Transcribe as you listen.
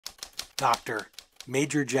doctor,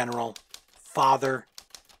 major general, father,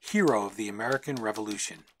 hero of the American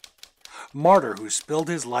Revolution. Martyr who spilled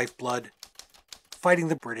his lifeblood fighting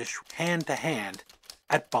the British hand to hand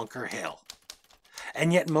at Bunker Hill.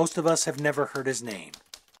 And yet most of us have never heard his name.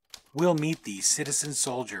 We'll meet the citizen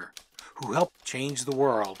soldier who helped change the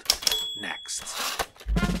world next.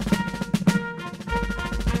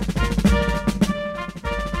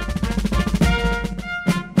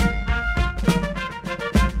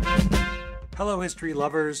 Hello history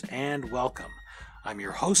lovers and welcome. I'm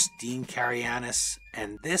your host Dean Carianis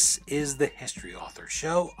and this is the History Author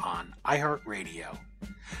Show on iHeartRadio.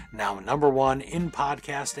 Now #1 in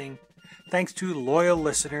podcasting thanks to loyal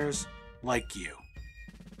listeners like you.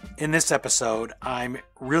 In this episode, I'm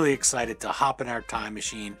really excited to hop in our time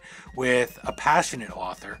machine with a passionate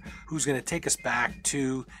author who's going to take us back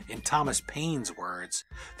to, in Thomas Paine's words,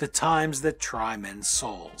 the times that try men's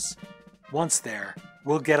souls. Once there,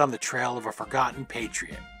 we'll get on the trail of a forgotten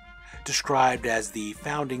patriot, described as the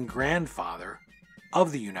founding grandfather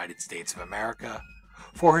of the United States of America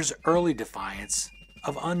for his early defiance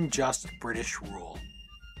of unjust British rule.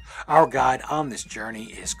 Our guide on this journey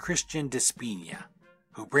is Christian Di Spigna,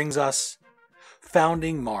 who brings us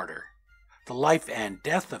Founding Martyr, the life and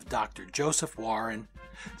death of Dr. Joseph Warren,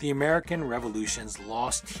 the American Revolution's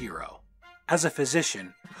lost hero. As a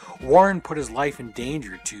physician, Warren put his life in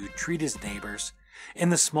danger to treat his neighbors in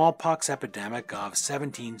the smallpox epidemic of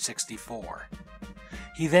 1764.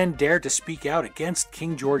 He then dared to speak out against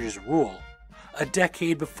King George's rule, a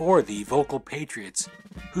decade before the vocal patriots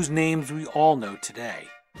whose names we all know today.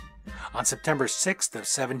 On September 6th of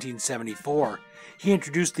 1774, he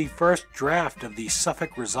introduced the first draft of the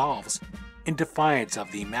Suffolk Resolves in defiance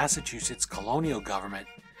of the Massachusetts colonial government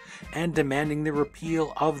and demanding the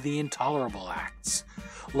repeal of the Intolerable Acts,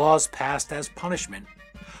 laws passed as punishment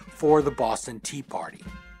for the Boston Tea Party.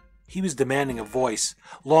 He was demanding a voice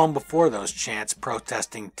long before those chants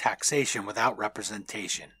protesting taxation without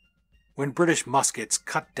representation. When British muskets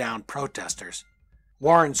cut down protesters,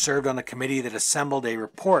 Warren served on a committee that assembled a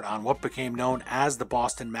report on what became known as the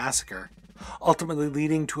Boston Massacre, ultimately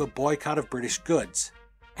leading to a boycott of British goods,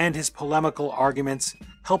 and his polemical arguments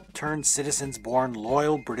helped turn citizens born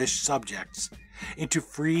loyal British subjects into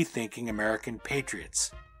free-thinking American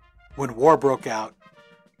patriots. When war broke out,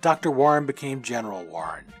 Dr. Warren became General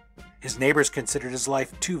Warren. His neighbors considered his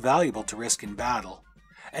life too valuable to risk in battle,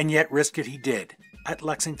 and yet risk it he did at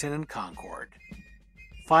Lexington and Concord.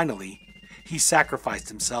 Finally, he sacrificed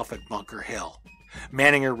himself at Bunker Hill,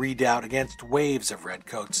 manning a redoubt against waves of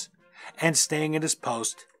redcoats, and staying at his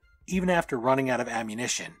post even after running out of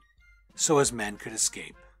ammunition, so his men could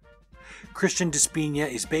escape. Christian Di Spigna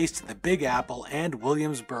is based in the Big Apple and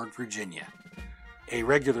Williamsburg, Virginia. A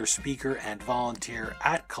regular speaker and volunteer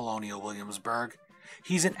at Colonial Williamsburg,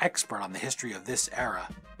 he's an expert on the history of this era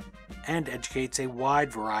and educates a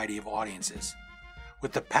wide variety of audiences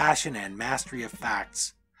with the passion and mastery of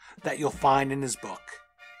facts that you'll find in his book.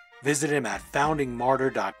 Visit him at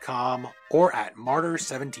foundingmartyr.com or at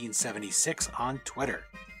martyr1776 on Twitter.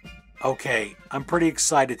 Okay, I'm pretty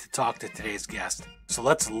excited to talk to today's guest, so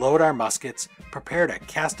let's load our muskets, prepare to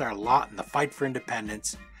cast our lot in the fight for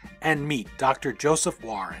independence, and meet Dr. Joseph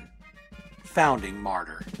Warren, Founding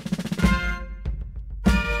Martyr.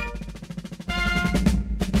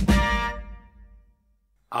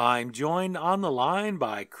 I'm joined on the line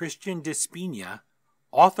by Christian Di Spigna,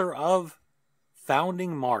 author of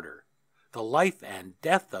Founding Martyr, the life and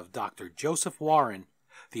death of Dr. Joseph Warren,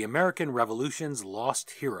 the American Revolution's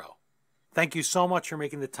lost hero. Thank you so much for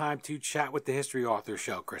making the time to chat with the History Author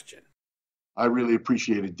Show, Christian. I really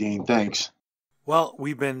appreciate it, Dean. Thanks. Well,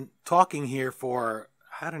 we've been talking here for,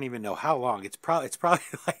 I don't even know how long. It's probably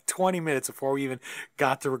like 20 minutes before we even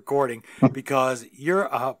got to recording because you're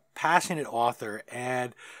a passionate author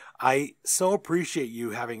and I so appreciate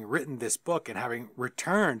you having written this book and having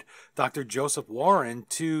returned Dr. Joseph Warren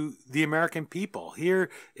to the American people. Here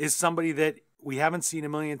is somebody that we haven't seen a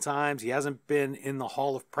million times. He hasn't been in the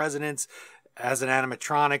Hall of Presidents as an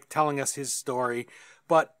animatronic telling us his story,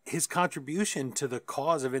 but his contribution to the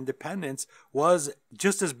cause of independence was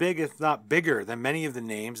just as big, if not bigger, than many of the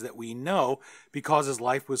names that we know because his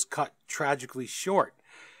life was cut tragically short.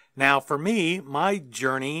 Now, for me, my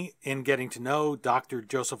journey in getting to know Dr.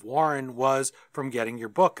 Joseph Warren was from getting your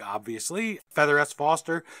book, obviously. Feather S.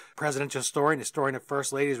 Foster, presidential historian of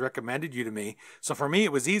First Ladies, recommended you to me. So for me,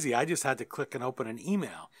 it was easy. I just had to click and open an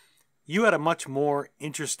email. You had a much more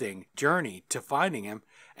interesting journey to finding him,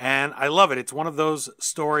 and I love it. It's one of those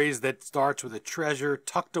stories that starts with a treasure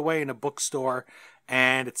tucked away in a bookstore,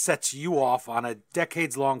 and it sets you off on a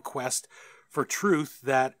decades-long quest for truth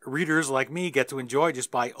that readers like me get to enjoy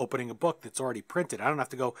just by opening a book that's already printed. I don't have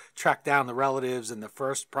to go track down the relatives and the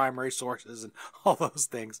first primary sources and all those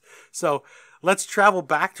things. So let's travel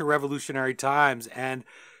back to revolutionary times and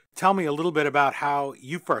tell me a little bit about how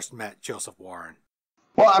you first met Joseph Warren.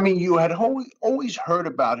 Well, I mean, you had always heard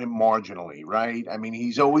about him marginally, right? I mean,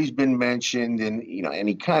 he's always been mentioned in,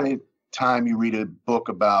 any kind of time you read a book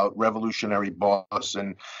about revolutionary boss,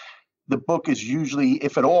 and the book is usually,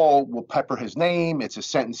 if at all, will pepper his name. It's a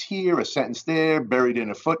sentence here, a sentence there, buried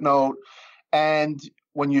in a footnote. And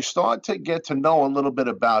when you start to get to know a little bit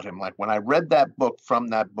about him, like when I read that book from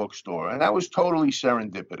that bookstore, and that was totally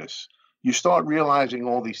serendipitous, you start realizing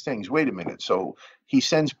all these things. Wait a minute. So he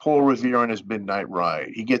sends Paul Revere on his midnight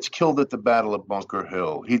ride. He gets killed at the Battle of Bunker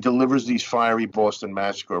Hill. He delivers these fiery Boston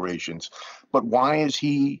Massacre orations. But why is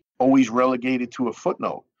he always relegated to a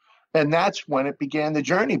footnote? And that's when it began the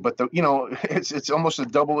journey. But it's almost a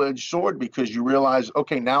double-edged sword, because you realize,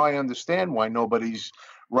 okay, now I understand why nobody's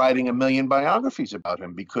writing a million biographies about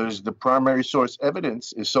him, because the primary source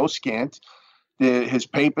evidence is so scant. His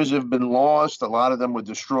papers have been lost. A lot of them were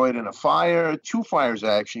destroyed in a fire, 2 fires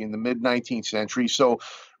actually in the mid-19th century. So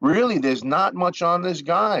really, there's not much on this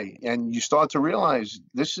guy. And you start to realize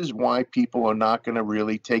this is why people are not going to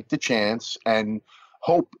really take the chance and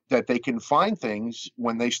hope that they can find things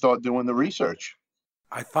when they start doing the research.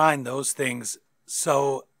 I find those things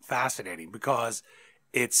so fascinating, because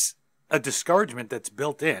it's a discouragement that's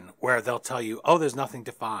built in, where they'll tell you, oh, there's nothing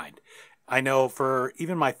to find. I know for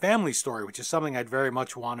even my family story, which is something I'd very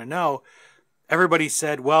much want to know, everybody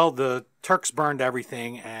said, well, the Turks burned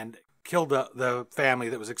everything and killed the family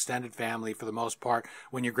that was extended family for the most part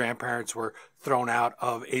when your grandparents were thrown out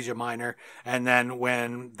of Asia Minor. And then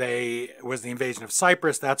when was the invasion of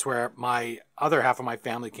Cyprus, that's where my other half of my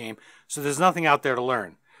family came. So there's nothing out there to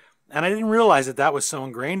learn. And I didn't realize that was so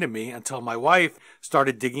ingrained in me until my wife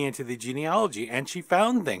started digging into the genealogy, and she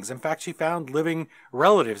found things. In fact, she found living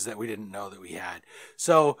relatives that we didn't know that we had.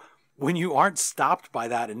 So when you aren't stopped by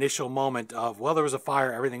that initial moment of, well, there was a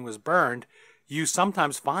fire, everything was burned, you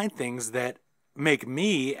sometimes find things that make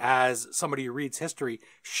me, as somebody who reads history,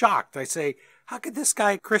 shocked. I say, how could this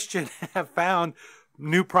guy, Christian, have found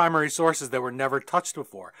new primary sources that were never touched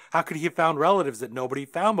before? How could he have found relatives that nobody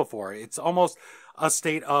found before? It's almost a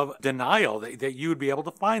state of denial that you would be able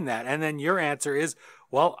to find that. And then your answer is,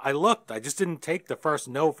 well, I looked. I just didn't take the first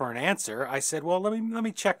no for an answer. I said, well, let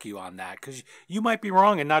me check you on that, because you might be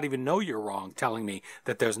wrong and not even know you're wrong, telling me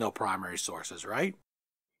that there's no primary sources, right?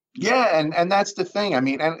 Yeah, and that's the thing. I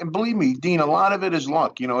mean, and believe me, Dean, a lot of it is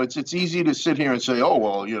luck. It's easy to sit here and say, oh,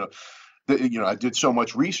 well, I did so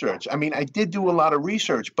much research. I mean, I did do a lot of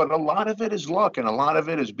research, but a lot of it is luck, and a lot of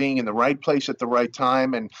it is being in the right place at the right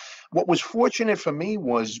time. And what was fortunate for me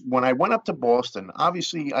was when I went up to Boston,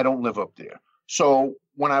 obviously I don't live up there. So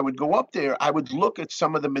when I would go up there, I would look at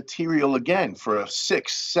some of the material again for a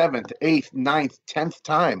 6th, 7th, 8th, 9th, 10th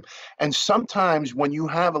time. And sometimes when you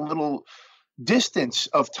have a little distance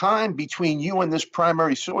of time between you and this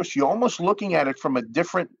primary source, you're almost looking at it from a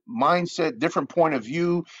different mindset, different point of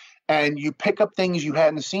view, and you pick up things you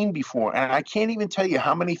hadn't seen before. And I can't even tell you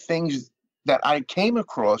how many things that I came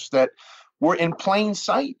across that were in plain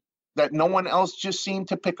sight that no one else just seemed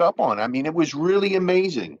to pick up on. I mean, it was really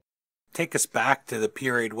amazing. Take us back to the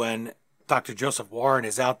period when Dr. Joseph Warren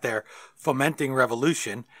is out there fomenting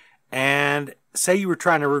revolution, and say you were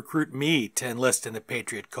trying to recruit me to enlist in the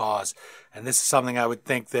patriot cause. And this is something I would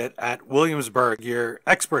think that at Williamsburg you're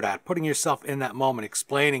expert at, putting yourself in that moment,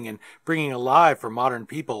 explaining and bringing alive for modern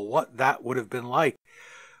people what that would have been like.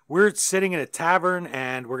 We're sitting in a tavern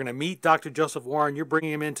and we're going to meet Dr. Joseph Warren. You're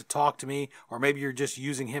bringing him in to talk to me, or maybe you're just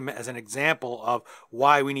using him as an example of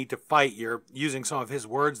why we need to fight. You're using some of his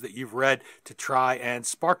words that you've read to try and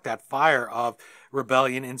spark that fire of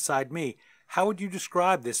rebellion inside me. How would you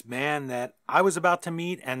describe this man that I was about to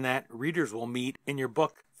meet and that readers will meet in your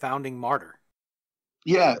book, Founding Martyr?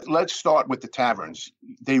 Yeah, let's start with the taverns.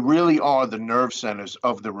 They really are the nerve centers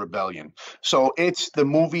of the rebellion. So it's the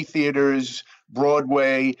movie theaters,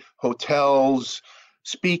 Broadway, hotels,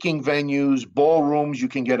 speaking venues, ballrooms. You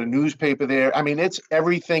can get a newspaper there. I mean, it's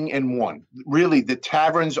everything in one. Really, the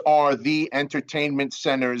taverns are the entertainment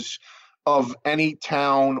centers of any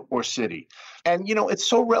town or city. And, it's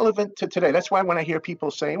so relevant to today. That's why when I hear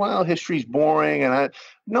people say, well, history's boring,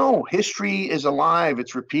 no, history is alive.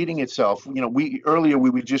 It's repeating itself. Earlier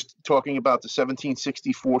we were just talking about the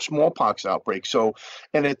 1764 smallpox outbreak. So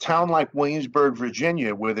in a town like Williamsburg,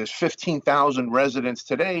 Virginia, where there's 15,000 residents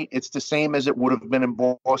today, it's the same as it would have been in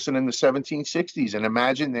Boston in the 1760s. And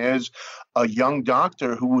imagine there's a young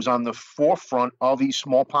doctor who was on the forefront of these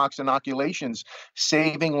smallpox inoculations,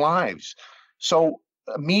 saving lives. So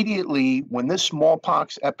immediately when this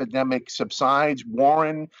smallpox epidemic subsides,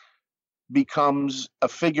 Warren becomes a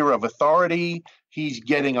figure of authority. He's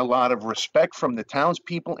getting a lot of respect from the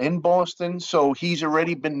townspeople in Boston. So he's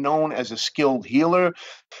already been known as a skilled healer.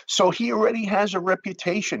 So he already has a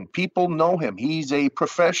reputation. People know him. He's a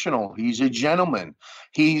professional. He's a gentleman.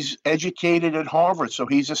 He's educated at Harvard, so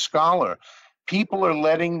he's a scholar. People are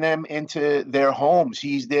letting them into their homes.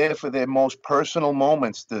 He's there for their most personal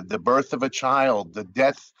moments, the birth of a child, the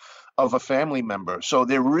death of a family member. So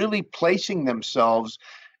they're really placing themselves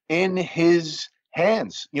in his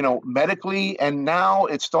hands, medically. And now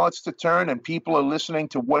it starts to turn and people are listening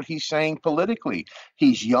to what he's saying politically.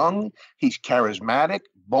 He's young, he's charismatic,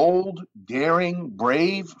 bold, daring,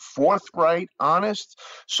 brave, forthright, honest.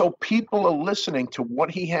 So people are listening to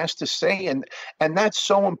what he has to say. And that's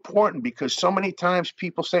so important because so many times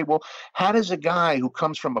people say, well, how does a guy who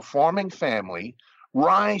comes from a farming family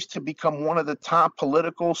rise to become one of the top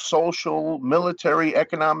political, social, military,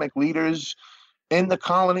 economic leaders in the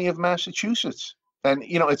colony of Massachusetts? And,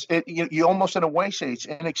 you almost in a way say it's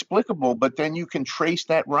inexplicable, but then you can trace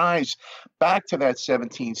that rise back to that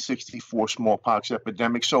 1764 smallpox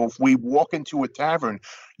epidemic. So if we walk into a tavern,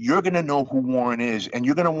 you're going to know who Warren is, and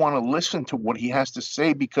you're going to want to listen to what he has to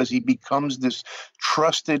say because he becomes this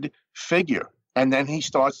trusted figure. And then he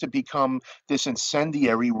starts to become this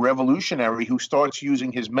incendiary revolutionary who starts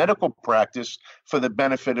using his medical practice for the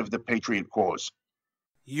benefit of the patriot cause.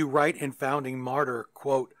 You write in Founding Martyr,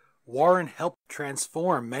 quote, Warren helped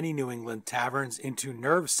transform many New England taverns into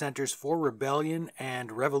nerve centers for rebellion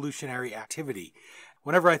and revolutionary activity.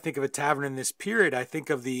 Whenever I think of a tavern in this period, I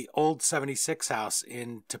think of the old 76 house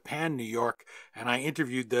in Tappan, New York, and I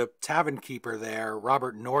interviewed the tavern keeper there,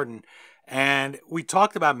 Robert Norden, and we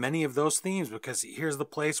talked about many of those themes because here's the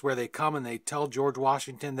place where they come and they tell George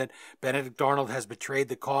Washington that Benedict Arnold has betrayed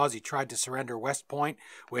the cause. He tried to surrender West Point,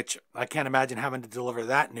 which I can't imagine having to deliver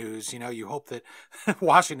that news. You hope that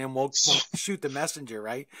Washington won't shoot the messenger,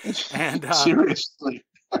 right? And seriously.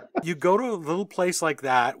 You go to a little place like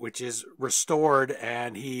that, which is restored,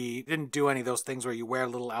 and he didn't do any of those things where you wear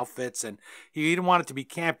little outfits, and he didn't want it to be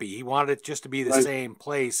campy. He wanted it just to be the same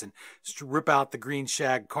place and rip out the green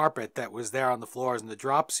shag carpet that was there on the floors and the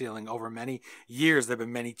drop ceiling over many years. There have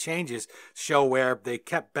been many changes, show where they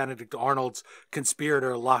kept Benedict Arnold's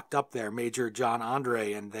conspirator locked up there, Major John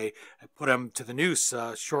Andre, and they put him to the noose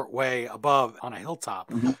a short way above on a hilltop.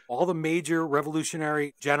 Mm-hmm. All the major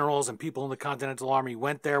revolutionary generals and people in the Continental Army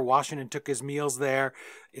went there. Washington took his meals there.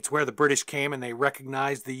 It's where the British came and they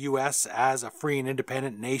recognized the U.S. as a free and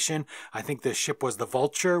independent nation. I think the ship was the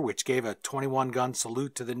Vulture, which gave a 21-gun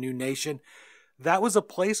salute to the new nation. That was a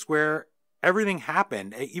place where everything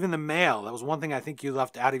happened, even the mail. That was one thing I think you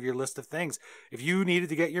left out of your list of things. If you needed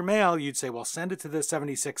to get your mail, you'd say, well, send it to the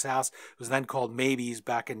 76 house. It was then called Maybe's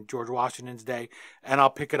back in George Washington's day, and I'll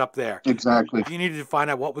pick it up there. Exactly. If you needed to find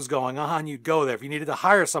out what was going on, you'd go there. If you needed to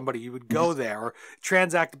hire somebody, you would go there. Or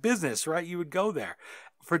transact business, right? You would go there.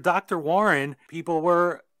 For Dr. Warren, people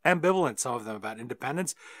were ambivalent, some of them, about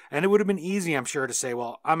independence. And it would have been easy, I'm sure, to say,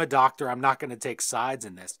 well, I'm a doctor. I'm not going to take sides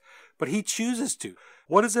in this. But he chooses to.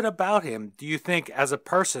 What is it about him, do you think, as a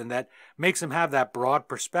person that makes him have that broad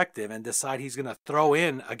perspective and decide he's going to throw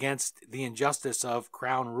in against the injustice of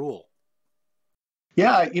crown rule?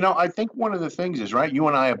 Yeah, I think one of the things is, right, you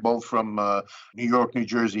and I are both from New York, New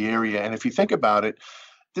Jersey area. And if you think about it,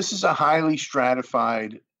 this is a highly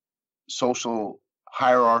stratified social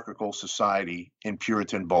hierarchical society in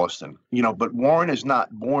Puritan Boston, but Warren is not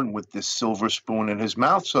born with this silver spoon in his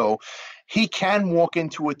mouth. So he can walk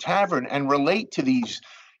into a tavern and relate to these,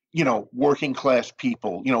 working class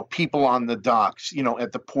people, people on the docks,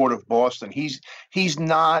 at the port of Boston. He's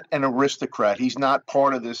not an aristocrat. He's not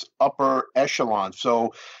part of this upper echelon.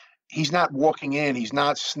 So he's not walking in. He's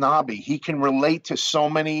not snobby. He can relate to so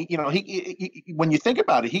many, he when you think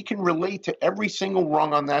about it, he can relate to every single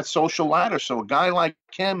rung on that social ladder. So a guy like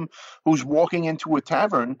him who's walking into a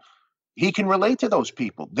tavern, he can relate to those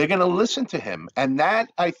people. They're going to listen to him. And that,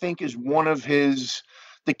 I think, is one of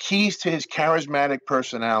the keys to his charismatic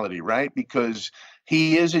personality, right? Because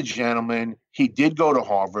he is a gentleman. He did go to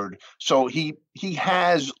Harvard. So he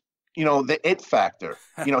has the it factor.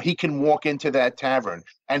 He can walk into that tavern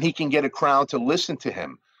and he can get a crowd to listen to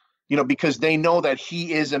him, because they know that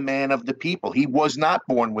he is a man of the people. He was not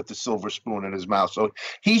born with the silver spoon in his mouth. So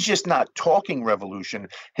he's just not talking revolution.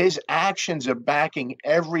 His actions are backing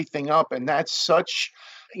everything up. And that's such,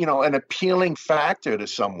 an appealing factor to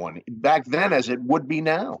someone back then as it would be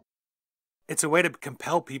now. It's a way to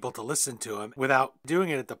compel people to listen to him without doing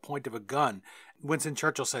it at the point of a gun. Winston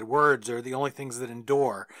Churchill said words are the only things that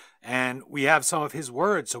endure. And we have some of his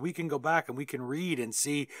words, so we can go back and we can read and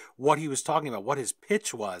see what he was talking about, what his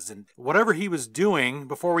pitch was. And whatever he was doing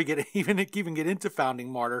before we even get into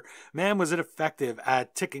Founding Martyr, man, was it effective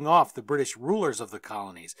at ticking off the British rulers of the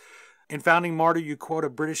colonies. In Founding Martyr, you quote a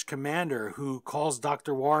British commander who calls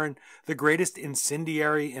Dr. Warren the greatest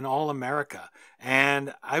incendiary in all America.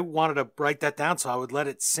 And I wanted to write that down so I would let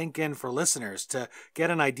it sink in for listeners to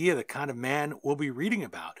get an idea of the kind of man we'll be reading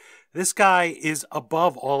about. This guy is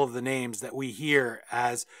above all of the names that we hear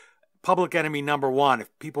as public enemy number one. If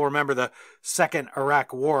people remember the second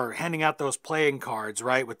Iraq War, handing out those playing cards,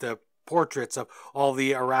 right, with the portraits of all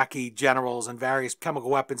the Iraqi generals and various chemical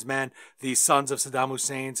weapons men, the sons of Saddam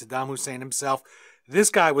Hussein himself. This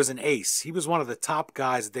guy was an ace. He was one of the top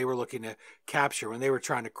guys that they were looking to capture when they were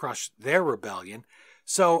trying to crush their rebellion.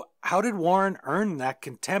 So how did Warren earn that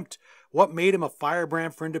contempt? What made him a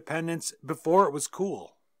firebrand for independence before it was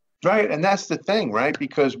cool? Right, and that's the thing, right?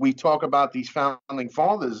 Because we talk about these founding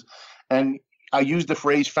fathers, and I use the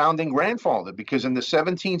phrase founding grandfather because in the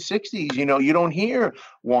 1760s, you don't hear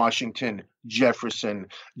Washington, Jefferson,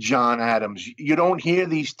 John Adams. You don't hear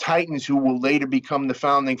these titans who will later become the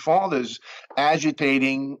founding fathers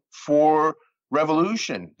agitating for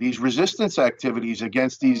revolution, these resistance activities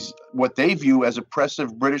against these, what they view as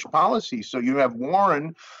oppressive British policies. So you have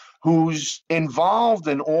Warren, who's involved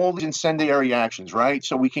in all these incendiary actions, right?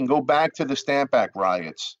 So we can go back to the Stamp Act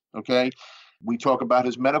riots, okay? We talk about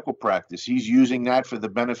his medical practice. He's using that for the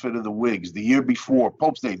benefit of the Whigs. The year before,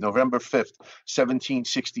 Pope's Day, November 5th,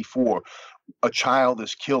 1764, a child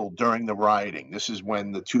is killed during the rioting. This is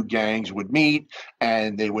when the two gangs would meet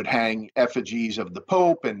and they would hang effigies of the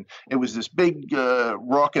Pope. And it was this big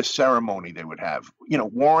raucous ceremony they would have.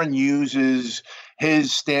 Warren uses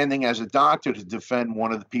his standing as a doctor to defend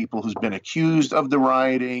one of the people who's been accused of the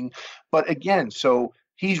rioting. But again, so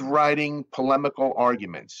he's writing polemical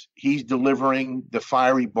arguments. He's delivering the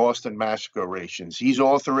fiery Boston Massacre orations. He's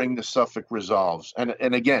authoring the Suffolk Resolves. And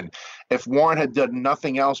again, if Warren had done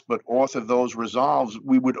nothing else but author those resolves,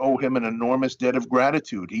 we would owe him an enormous debt of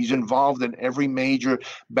gratitude. He's involved in every major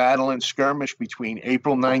battle and skirmish between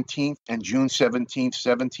April 19th and June 17th,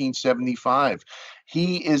 1775.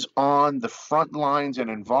 He is on the front lines and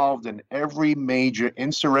involved in every major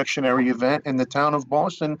insurrectionary event in the town of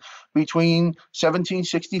Boston between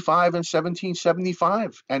 1765 and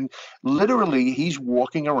 1775. And literally, he's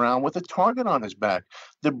walking around with a target on his back.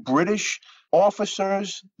 The British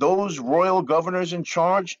officers, those royal governors in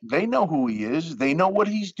charge, they know who he is. They know what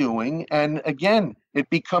he's doing. And again, it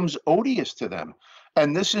becomes odious to them.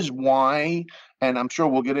 And this is why, and I'm sure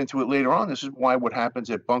we'll get into it later on, this is why what happens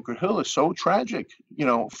at Bunker Hill is so tragic,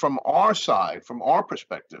 from our side, from our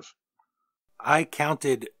perspective. I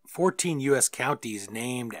counted 14 U.S. counties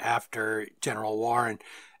named after General Warren,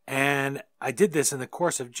 and I did this in the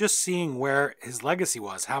course of just seeing where his legacy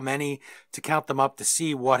was, how many to count them up to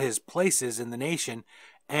see what his place is in the nation.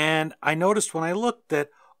 And I noticed when I looked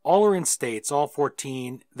that all are in states, all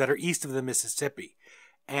 14, that are east of the Mississippi.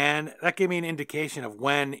 And that gave me an indication of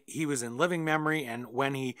when he was in living memory and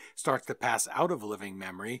when he starts to pass out of living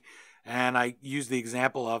memory. And I use the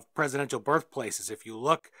example of presidential birthplaces. If you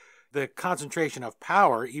look, the concentration of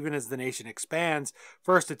power, even as the nation expands,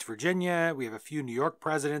 first it's Virginia, we have a few New York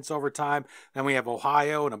presidents over time, then we have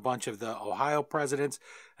Ohio and a bunch of the Ohio presidents,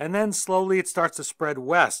 and then slowly it starts to spread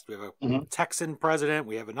west. We have a Texan president,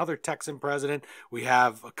 we have another Texan president, we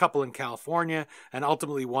have a couple in California, and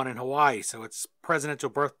ultimately one in Hawaii. So it's presidential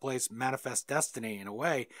birthplace, manifest destiny in a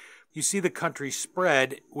way. You see the country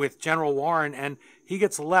spread with General Warren, and he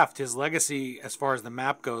gets left. His legacy, as far as the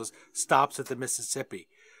map goes, stops at the Mississippi.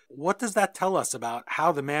 What does that tell us about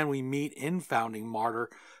how the man we meet in Founding Martyr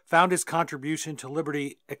found his contribution to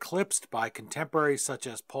liberty eclipsed by contemporaries such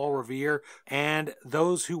as Paul Revere and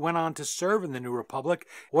those who went on to serve in the New Republic?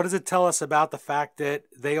 What does it tell us about the fact that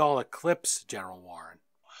they all eclipse General Warren?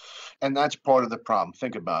 And that's part of the problem.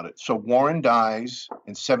 Think about it. So Warren dies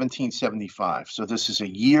in 1775. So this is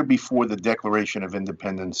a year before the Declaration of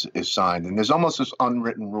Independence is signed. And there's almost this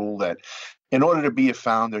unwritten rule that in order to be a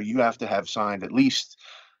founder, you have to have signed at least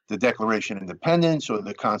the Declaration of Independence or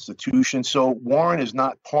the Constitution. So Warren is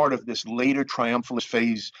not part of this later triumphalist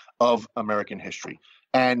phase of American history.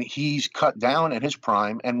 And he's cut down at his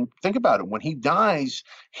prime. And think about it. When he dies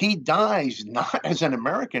not as an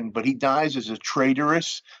American, but he dies as a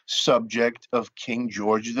traitorous subject of King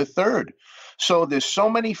George III. So there's so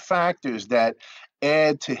many factors that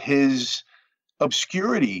add to his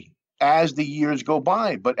obscurity as the years go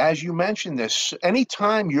by. But as you mentioned this,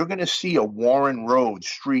 anytime you're going to see a Warren road,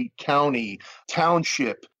 street, county,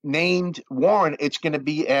 township named Warren, it's going to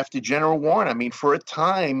be after General Warren. I mean, for a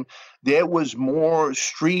time, there was more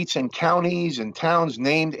streets and counties and towns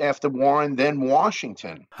named after Warren than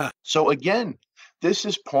Washington. So again, this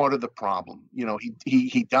is part of the problem. You know,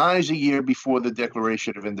 he dies a year before the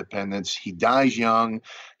Declaration of Independence. He dies young.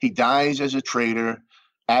 He dies as a traitor,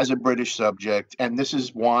 as a British subject. And this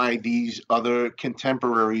is why these other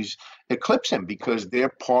contemporaries eclipse him, because they're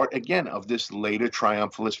part, again, of this later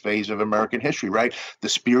triumphalist phase of American history, right? The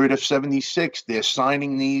spirit of 76, they're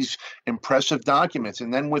signing these impressive documents.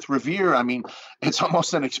 And then with Revere, I mean, it's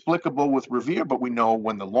almost inexplicable with Revere, but we know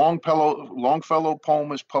when the Longfellow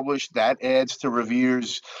poem is published, that adds to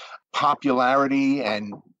Revere's popularity.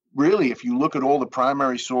 And really, if you look at all the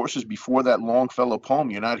primary sources before that Longfellow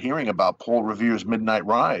poem, you're not hearing about Paul Revere's Midnight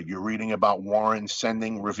Ride. You're reading about Warren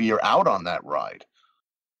sending Revere out on that ride.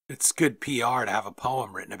 It's good PR to have a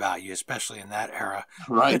poem written about you, especially in that era.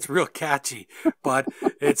 Right. It's real catchy, but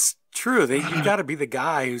it's true that you got to be the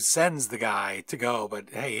guy who sends the guy to go. But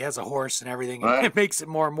hey, he has a horse and everything. Right. It makes it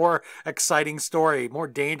more and more exciting story, more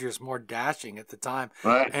dangerous, more dashing at the time.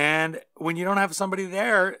 Right. And when you don't have somebody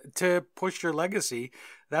there to push your legacy,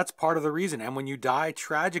 that's part of the reason. And when you die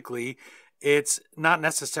tragically, it's not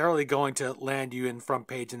necessarily going to land you in front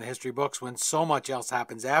page in the history books when so much else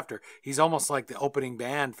happens after. He's almost like the opening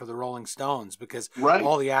band for the Rolling Stones, because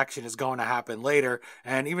all the action is going to happen later.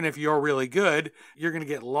 And even if you're really good, you're going to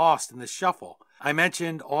get lost in the shuffle. I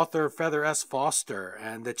mentioned author Feather S. Foster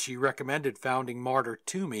and that she recommended Founding Martyr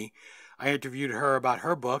to me. I interviewed her about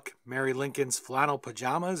her book, Mary Lincoln's Flannel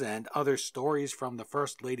Pajamas and Other Stories from the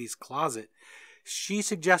First Lady's Closet. She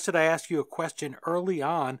suggested I ask you a question early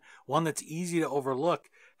on, one that's easy to overlook.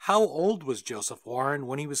 How old was Joseph Warren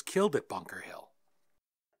when he was killed at Bunker Hill?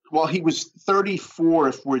 Well, he was 34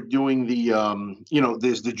 if we're doing the,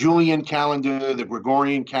 there's the Julian calendar, the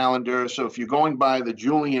Gregorian calendar. So if you're going by the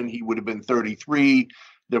Julian, he would have been 33,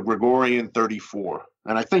 the Gregorian 34.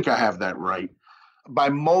 And I think I have that right. By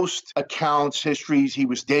most accounts, histories, he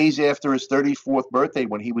was days after his 34th birthday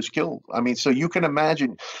when he was killed. I mean, so you can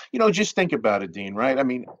imagine, just think about it, Dean, right? I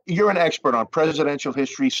mean, you're an expert on presidential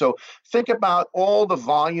history. So think about all the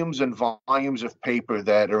volumes and volumes of paper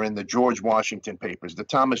that are in the George Washington papers, the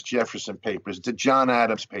Thomas Jefferson papers, the John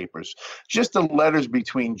Adams papers, just the letters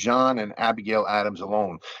between John and Abigail Adams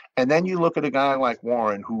alone. And then you look at a guy like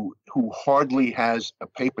Warren who hardly has a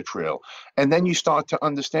paper trail. And then you start to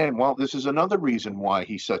understand, well, this is another reason why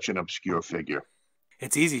he's such an obscure figure.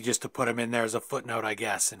 It's easy just to put him in there as a footnote, I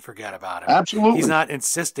guess, and forget about him. Absolutely. He's not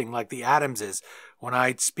insisting like the Adamses. When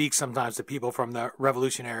I speak sometimes to people from the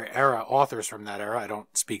Revolutionary era, authors from that era, I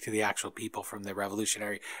don't speak to the actual people from the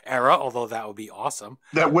Revolutionary era, although that would be awesome.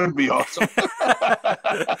 That would be awesome.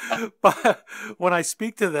 But when I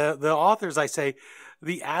speak to the authors, I say,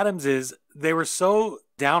 the Adamses, they were so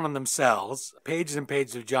down on themselves, pages and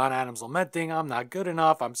pages of John Adams lamenting, I'm not good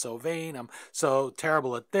enough, I'm so vain, I'm so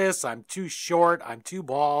terrible at this, I'm too short, I'm too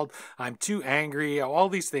bald, I'm too angry, all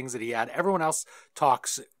these things that he had. Everyone else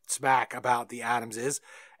talks smack about the Adamses.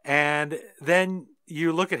 And then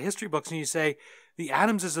you look at history books and you say, the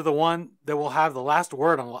Adamses are the one that will have the last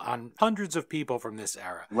word on hundreds of people from this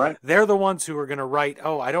era. Right. They're the ones who are going to write,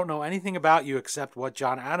 oh, I don't know anything about you except what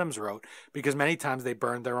John Adams wrote, because many times they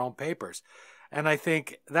burned their own papers. And I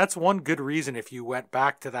think that's one good reason, if you went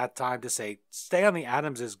back to that time, to say, stay on the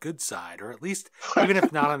Adamses' good side, or at least, even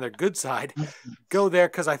if not on their good side, go there,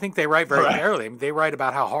 because I think they write very fairly. I mean, they write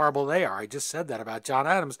about how horrible they are. I just said that about John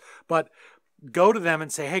Adams. But go to them and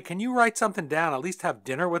say, hey, can you write something down? At least have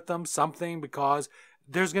dinner with them, something, because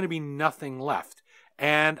there's going to be nothing left.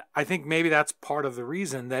 And I think maybe that's part of the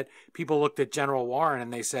reason that people looked at General Warren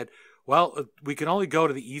and they said, well, we can only go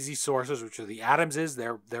to the easy sources, which are the Adamses.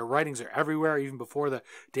 Their writings are everywhere, even before the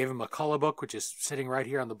David McCullough book, which is sitting right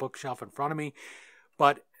here on the bookshelf in front of me.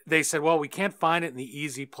 But they said, well, we can't find it in the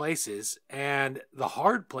easy places. And the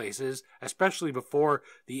hard places, especially before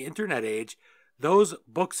the internet age, those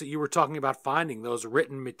books that you were talking about finding, those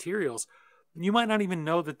written materials, you might not even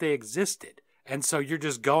know that they existed. And so you're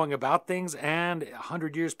just going about things, and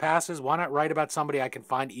 100 years passes. Why not write about somebody I can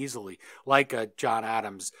find easily, like John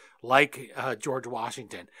Adams, like George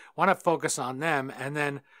Washington? Why not focus on them? And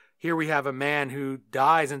then here we have a man who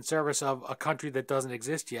dies in service of a country that doesn't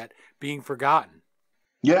exist yet, being forgotten.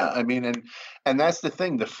 Yeah, I mean, and that's the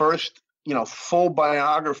thing. The first full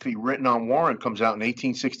biography written on Warren comes out in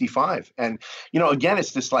 1865. And, again,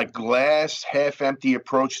 it's this like glass half empty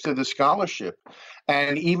approach to the scholarship.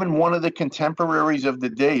 And even one of the contemporaries of the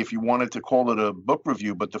day, if you wanted to call it a book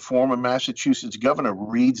review, but the former Massachusetts governor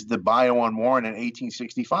reads the bio on Warren in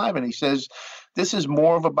 1865, and he says, this is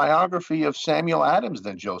more of a biography of Samuel Adams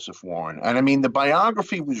than Joseph Warren. And I mean, the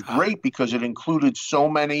biography was great because it included so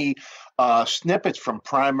many snippets from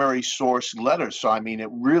primary source letters. So, I mean, it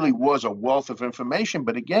really was a wealth of information.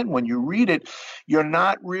 But again, when you read it, you're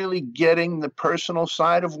not really getting the personal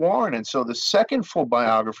side of Warren. And so the second full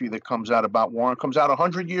biography that comes out about Warren comes out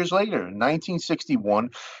 100 years later, in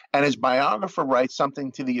 1961. And his biographer writes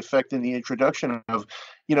something to the effect in the introduction of,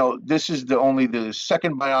 this is only the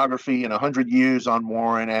second biography in 100 years on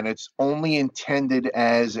Warren, and it's only intended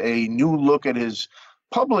as a new look at his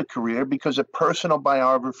public career because a personal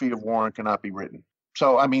biography of Warren cannot be written.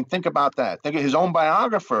 So, I mean, think about that. Think of his own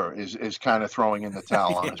biographer is kind of throwing in the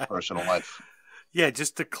towel on his personal life. Yeah,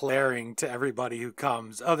 just declaring to everybody who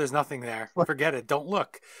comes, oh, there's nothing there. Forget it. Don't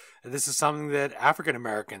look. This is something that African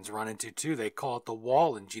Americans run into too. They call it the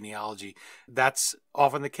wall in genealogy. That's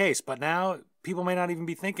often the case. But now people may not even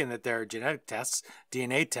be thinking that there are genetic tests,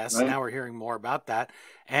 DNA tests. Right. Now we're hearing more about that.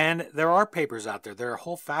 And there are papers out there. There are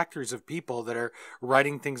whole factories of people that are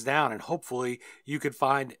writing things down. And hopefully you could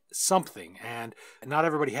find something. And not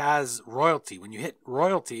everybody has royalty. When you hit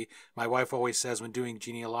royalty, my wife always says when doing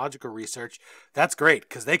genealogical research, that's great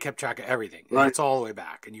because they kept track of everything. Right. It's all the way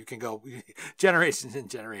back. And you can go generations and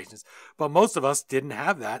generations. But most of us didn't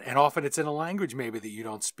have that. And often it's in a language maybe that you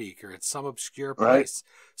don't speak or it's some obscure place.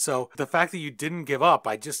 Right. So the fact that you didn't give up,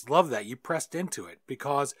 I just love that. You pressed into it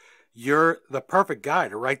because you're the perfect guy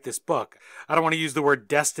to write this book. I don't want to use the word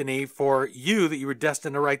destiny for you that you were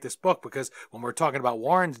destined to write this book because when we're talking about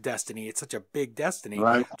Warren's destiny, it's such a big destiny.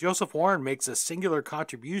 Right. Joseph Warren makes a singular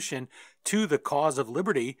contribution to the cause of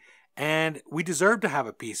liberty. And we deserve to have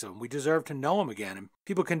a piece of him. We deserve to know him again. And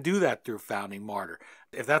people can do that through Founding Martyr.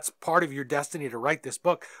 If that's part of your destiny to write this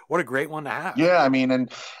book, what a great one to have. Yeah, I mean,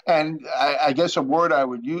 and I guess a word I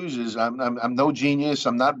would use is I'm no genius,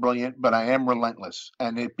 I'm not brilliant, but I am relentless.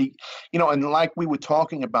 And and like we were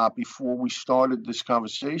talking about before we started this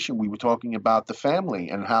conversation, we were talking about the family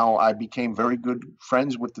and how I became very good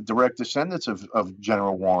friends with the direct descendants of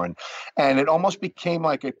General Warren. And it almost became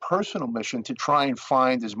like a personal mission to try and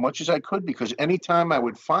find as much as I could, because anytime I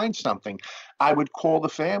would find something, I would call the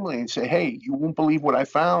family and say, hey, you won't believe what I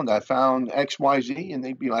found. I found XYZ. And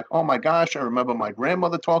they'd be like, oh my gosh, I remember my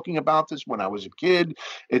grandmother talking about this when I was a kid.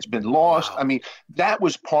 It's been lost. Wow. I mean, that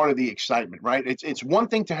was part of the excitement, right? It's one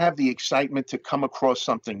thing to have the excitement to come across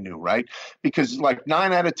something new, right? Because like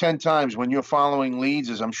 9 out of 10 times when you're following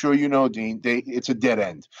leads, as I'm sure you know, Dean, it's a dead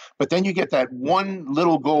end. But then you get that one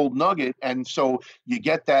little gold nugget. And so you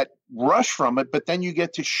get that rush from it, but then you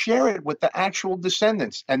get to share it with the actual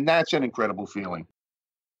descendants. And that's an incredible feeling.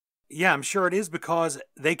 Yeah, I'm sure it is because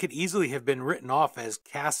they could easily have been written off as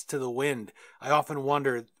cast to the wind. I often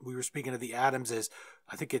wonder, we were speaking of the Adamses,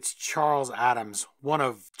 I think it's Charles Adams, one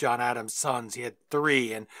of John Adams' sons. He had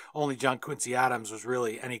 3, and only John Quincy Adams was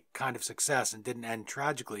really any kind of success and didn't end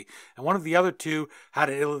tragically. And one of the other 2 had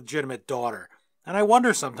an illegitimate daughter. And I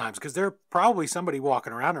wonder sometimes, because there's probably somebody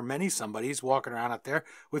walking around, or many somebodies walking around out there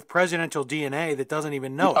with presidential DNA that doesn't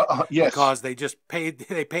even know it. Yes. Because they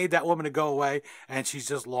paid that woman to go away, and she's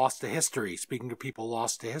just lost to history. Speaking of people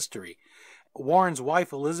lost to history. Warren's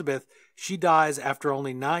wife, Elizabeth, she dies after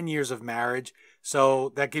only 9 years of marriage.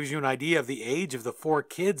 So that gives you an idea of the age of the 4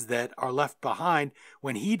 kids that are left behind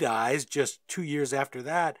when he dies just 2 years after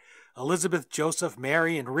that. Elizabeth, Joseph,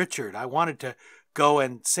 Mary, and Richard. I wanted to go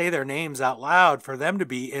and say their names out loud for them to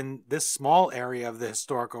be in this small area of the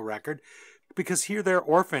historical record, because here they're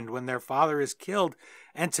orphaned when their father is killed.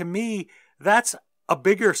 And to me, that's a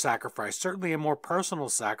bigger sacrifice, certainly a more personal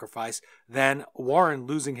sacrifice than Warren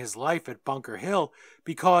losing his life at Bunker Hill,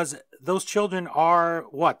 because those children are,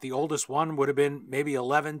 the oldest one would have been maybe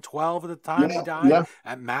 11, 12 at the time he died,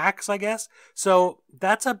 at max, I guess. So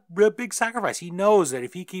that's a real big sacrifice. He knows that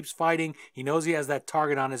if he keeps fighting, he knows he has that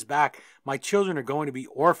target on his back. My children are going to be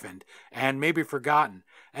orphaned and maybe forgotten.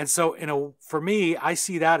 And so, for me, I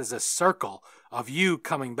see that as a circle of you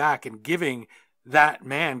coming back and giving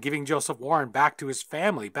Joseph Warren back to his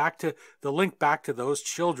family, back to the link back to those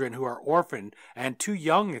children who are orphaned and too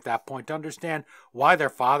young at that point to understand why their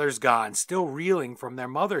father's gone, still reeling from their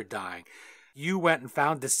mother dying. You went and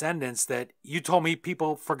found descendants that you told me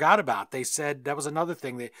people forgot about. They said that was another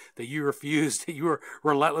thing that you refused, that you were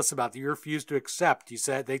relentless about, that you refused to accept. You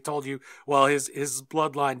said, they told you, well, his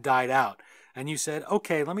bloodline died out. And you said,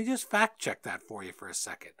 okay, let me just fact check that for you for a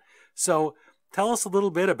second. So Tell us a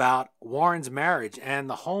little bit about Warren's marriage and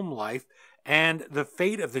the home life and the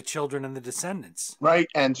fate of the children and the descendants. Right.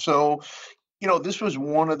 And so, this was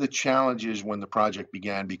one of the challenges when the project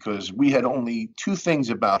began because we had only two things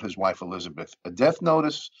about his wife, Elizabeth, a death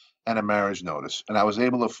notice and a marriage notice. And I was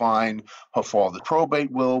able to find her father's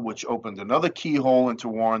probate will, which opened another keyhole into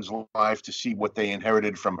Warren's life to see what they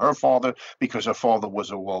inherited from her father, because her father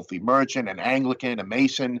was a wealthy merchant, an Anglican, a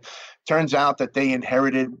Mason. Turns out that they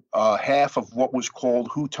inherited half of what was called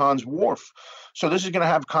Houghton's Wharf. So this is going to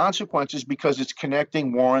have consequences because it's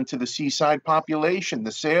connecting Warren to the seaside population,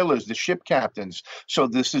 the sailors, the ship captains. So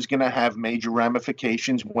this is going to have major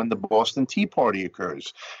ramifications when the Boston Tea Party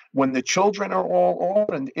occurs. When the children are all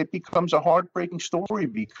orphaned, it becomes a heartbreaking story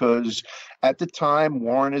because at the time,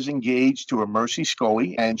 Warren is engaged to a Mercy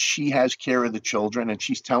Scully, and she has care of the children, and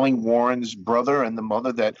she's telling Warren's brother and the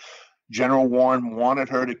mother that General Warren wanted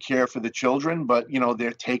her to care for the children, but,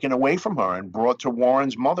 they're taken away from her and brought to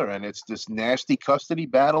Warren's mother. And it's this nasty custody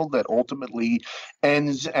battle that ultimately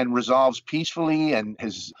ends and resolves peacefully. And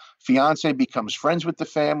his fiance becomes friends with the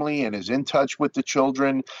family and is in touch with the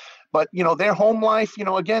children. But, their home life,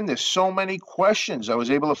 again, there's so many questions. I was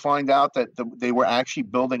able to find out that they were actually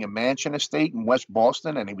building a mansion estate in West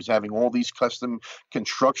Boston, and he was having all these custom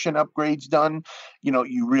construction upgrades done.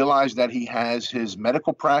 You realize that he has his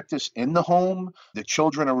medical practice in the home. The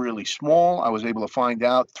children are really small. I was able to find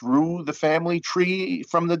out through the family tree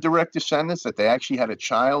from the direct descendants that they actually had a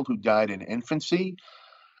child who died in infancy.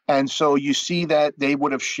 And so you see that they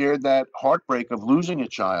would have shared that heartbreak of losing a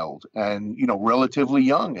child and, relatively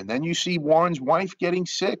young. And then you see Warren's wife getting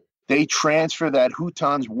sick. They transfer that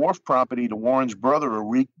Houghton's Wharf property to Warren's brother a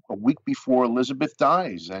week before Elizabeth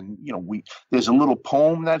dies. And, there's a little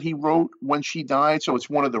poem that he wrote when she died. So it's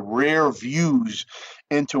one of the rare views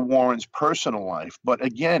into Warren's personal life. But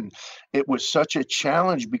again, it was such a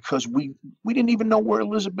challenge because we didn't even know where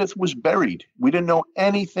Elizabeth was buried. We didn't know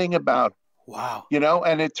anything about her. Wow.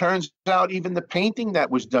 And it turns out even the painting that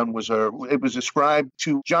was done it was ascribed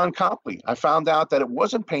to John Copley. I found out that it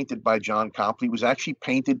wasn't painted by John Copley. It was actually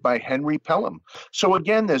painted by Henry Pelham. So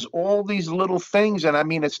again, there's all these little things. And I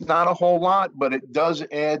mean, it's not a whole lot, but it does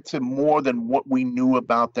add to more than what we knew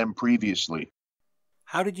about them previously.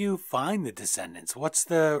 How did you find the descendants? What's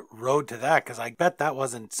the road to that? Because I bet that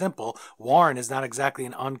wasn't simple. Warren is not exactly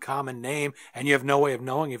an uncommon name, and you have no way of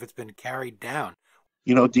knowing if it's been carried down.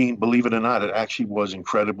 Dean, believe it or not, it actually was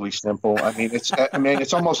incredibly simple. I mean,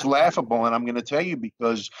 it's almost laughable. And I'm going to tell you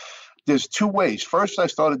because there's two ways. First, I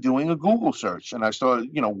started doing a Google search and I started,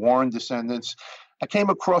 Warren descendants. I came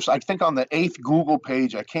across, I think on the 8th Google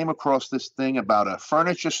page, I came across this thing about a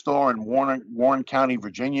furniture store in Warren County,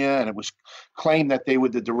 Virginia. And it was claimed that they were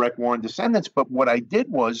the direct Warren descendants. But what I did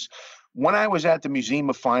was when I was at the Museum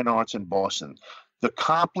of Fine Arts in Boston, the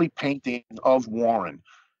Copley painting of Warren,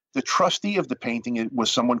 the trustee of the painting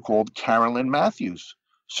was someone called Carolyn Matthews.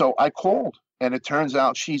 So I called, and it turns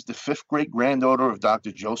out she's the 5th great-granddaughter of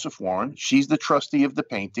Dr. Joseph Warren. She's the trustee of the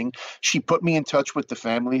painting. She put me in touch with the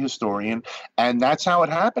family historian, and that's how it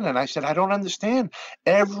happened. And I said, I don't understand.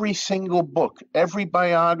 Every single book, every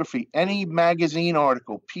biography, any magazine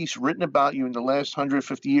article, piece written about you in the last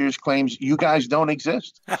 150 years claims you guys don't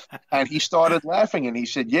exist. And he started laughing, and he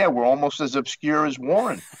said, yeah, we're almost as obscure as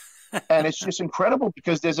Warren. And it's just incredible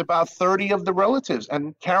because there's about 30 of the relatives.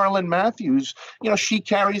 And Carolyn Matthews, she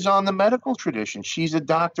carries on the medical tradition. She's a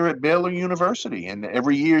doctor at Baylor University. And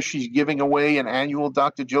every year she's giving away an annual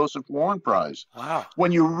Dr. Joseph Warren Prize. Wow.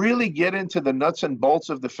 When you really get into the nuts and bolts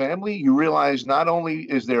of the family, you realize not only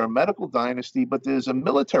is there a medical dynasty, but there's a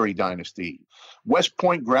military dynasty. West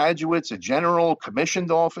Point graduates, a general, commissioned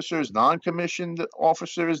officers, non-commissioned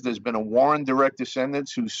officers. There's been a Warren direct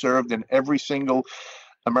descendants who served in every single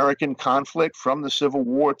American conflict from the Civil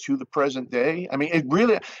War to the present day. I mean, it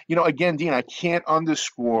really, again, Dean, I can't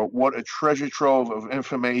underscore what a treasure trove of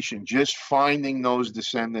information just finding those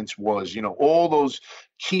descendants was, all those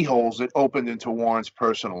keyholes that opened into Warren's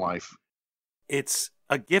personal life. It's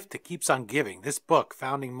a gift that keeps on giving. This book,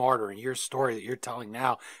 Founding Martyr, and your story that you're telling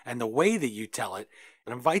now, and the way that you tell it,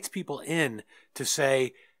 it invites people in to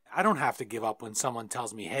say, I don't have to give up when someone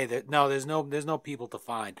tells me, hey, there's no people to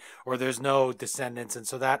find, or there's no descendants, and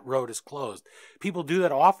so that road is closed. People do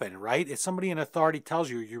that often, right? If somebody in authority tells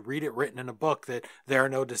you, you read it written in a book that there are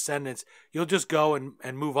no descendants, you'll just go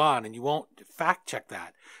and move on, and you won't fact check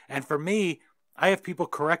that. And for me, I have people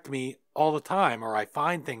correct me all the time, or I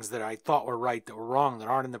find things that I thought were right that were wrong, that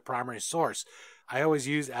aren't in the primary source. I always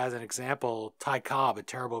use as an example Ty Cobb, A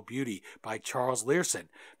Terrible Beauty by Charles Learson,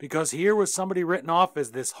 because here was somebody written off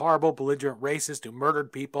as this horrible, belligerent racist who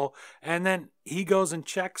murdered people, and then he goes and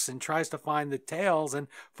checks and tries to find the tales and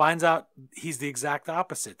finds out he's the exact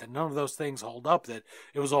opposite, that none of those things hold up, that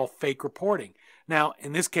it was all fake reporting. Now,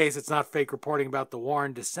 in this case, it's not fake reporting about the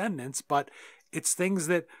Warren descendants, but it's things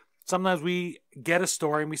that sometimes we get a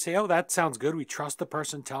story and we say, oh, that sounds good. We trust the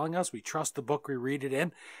person telling us. We trust the book we read it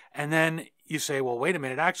in. And then you say, well, wait a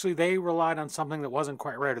minute. Actually, they relied on something that wasn't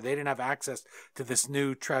quite right, or they didn't have access to this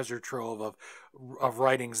new treasure trove of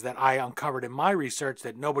writings that I uncovered in my research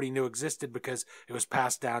that nobody knew existed because it was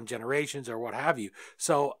passed down generations or what have you.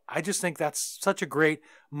 So I just think that's such a great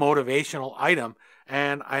motivational item.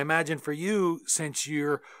 And I imagine for you, since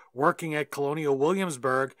you're working at Colonial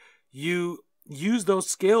Williamsburg, you use those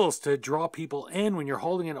skills to draw people in when you're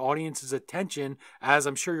holding an audience's attention, as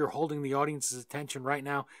I'm sure you're holding the audience's attention right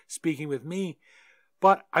now speaking with me.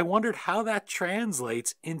 But I wondered how that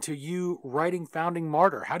translates into you writing Founding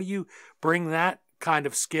Martyr. How do you bring that kind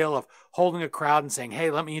of skill of holding a crowd and saying,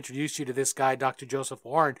 hey, let me introduce you to this guy, Dr. Joseph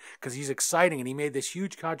Warren, because he's exciting and he made this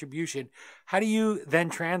huge contribution. How do you then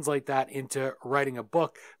translate that into writing a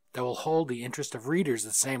book that will hold the interest of readers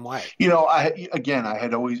the same way?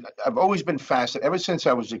 I've always been fascinated, ever since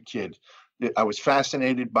I was a kid. I was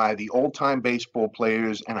fascinated by the old-time baseball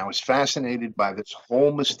players, and I was fascinated by this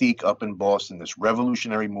whole mystique up in Boston, this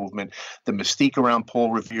revolutionary movement, the mystique around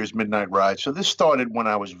Paul Revere's Midnight Ride. So this started when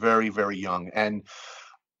I was very, very young. And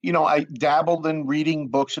I dabbled in reading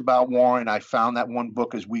books about Warren. I found that one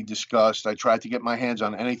book, as we discussed. I tried to get my hands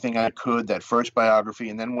on anything I could, that first biography.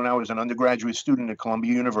 And then when I was an undergraduate student at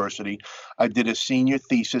Columbia University, I did a senior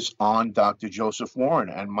thesis on Dr. Joseph Warren.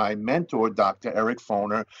 And my mentor, Dr. Eric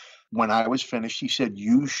Foner, when I was finished, he said,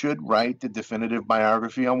 you should write the definitive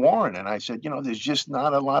biography on Warren. And I said, there's just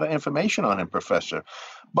not a lot of information on him, Professor.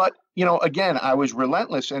 But, again, I was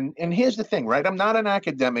relentless. And here's the thing, right? I'm not an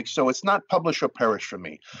academic, so it's not publish or perish for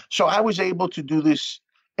me. So I was able to do this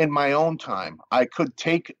in my own time. I could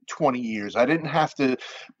take 20 years. I didn't have to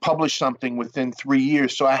publish something within 3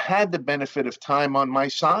 years. So I had the benefit of time on my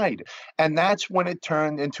side. And that's when it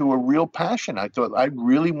turned into a real passion. I thought I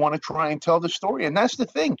really want to try and tell the story. And that's the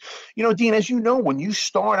thing. Dean, as you know, when you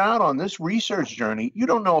start out on this research journey, you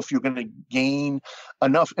don't know if you're going to gain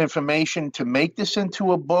enough information to make this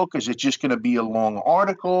into a book. Is it just going to be a long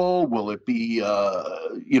article? Will it be,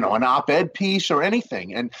 an op-ed piece or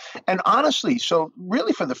anything? And honestly, so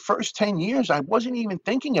really for the first 10 years, I wasn't even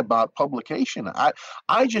thinking about publication.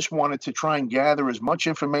 I just wanted to try and gather as much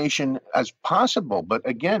information as possible. But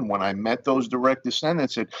again, when I met those direct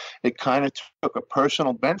descendants, it kind of took a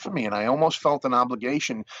personal bent for me. And I almost felt an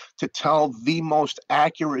obligation to tell the most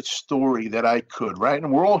accurate story that I could, right?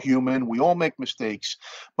 And we're all human. We all make mistakes.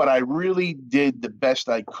 But I really did the best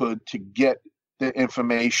I could to get the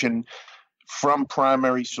information from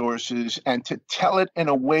primary sources and to tell it in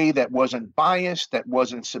a way that wasn't biased, that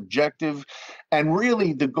wasn't subjective. And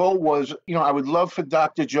really the goal was, I would love for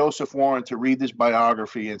Dr. Joseph Warren to read this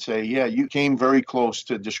biography and say, yeah, you came very close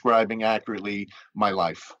to describing accurately my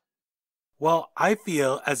life. Well, I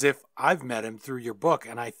feel as if I've met him through your book,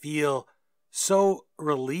 and I feel so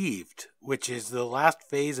relieved, which is the last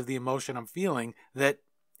phase of the emotion I'm feeling, that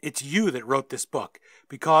it's you that wrote this book,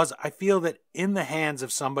 because I feel that in the hands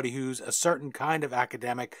of somebody who's a certain kind of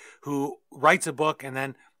academic who writes a book and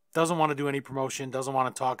then doesn't want to do any promotion, doesn't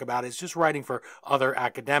want to talk about it, it's just writing for other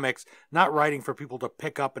academics, not writing for people to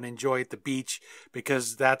pick up and enjoy at the beach,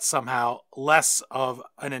 because that's somehow less of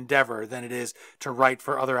an endeavor than it is to write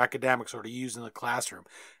for other academics or to use in the classroom.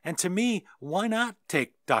 And to me, why not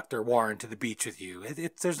take Dr. Warren to the beach with you?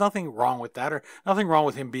 There's nothing wrong with that, or nothing wrong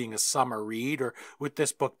with him being a summer read, or with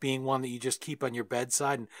this book being one that you just keep on your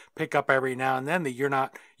bedside and pick up every now and then that you're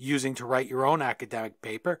not using to write your own academic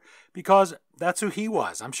paper, because that's who he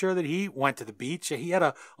was. I'm sure that he went to the beach. He had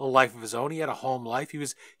a life of his own. He had a home life. He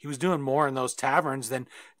was doing more in those taverns than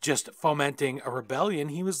just fomenting a rebellion.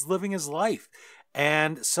 He was living his life.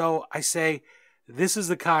 And so I say, this is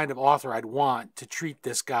the kind of author I'd want to treat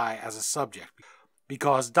this guy as a subject,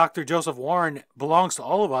 because Dr. Joseph Warren belongs to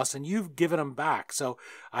all of us, and you've given him back. So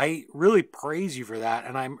I really praise you for that,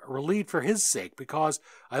 and I'm relieved for his sake, because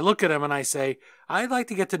I look at him and I say, I'd like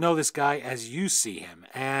to get to know this guy as you see him.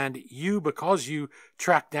 And you, because you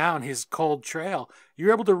tracked down his cold trail,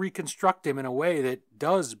 you're able to reconstruct him in a way that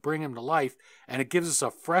does bring him to life, and it gives us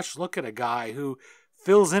a fresh look at a guy who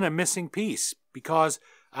fills in a missing piece, because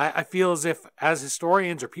I feel as if, as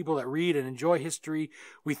historians or people that read and enjoy history,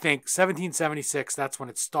 we think 1776, that's when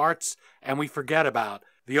it starts, and we forget about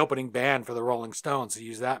the opening band for the Rolling Stones, to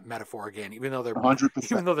use that metaphor again, even though they're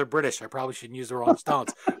 100%. British. I probably shouldn't use the Rolling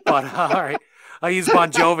Stones, but all right, I'll use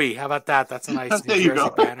Bon Jovi. How about that? That's a nice New Jersey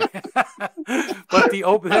band. But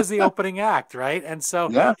there's the opening act, right? And so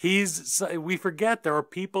Yeah. we forget there are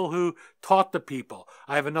people who taught the people.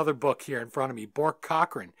 I have another book here in front of me, Bork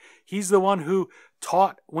Cochran. He's the one who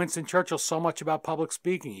taught Winston Churchill so much about public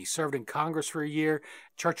speaking. He served in Congress for a year.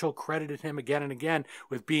 Churchill credited him again and again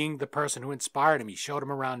with being the person who inspired him. He showed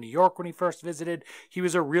him around New York when he first visited. He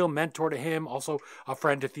was a real mentor to him, also a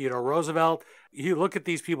friend to Theodore Roosevelt. You look at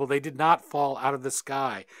these people, they did not fall out of the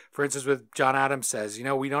sky. For instance, with John Adams says,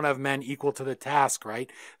 we don't have men equal to the task, right?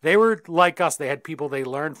 They were like us. They had people they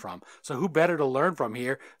learned from. So who better to learn from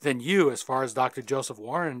here than you as far as Dr. Joseph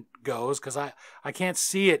Warren goes? Because I can't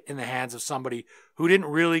see it in the hands of somebody who didn't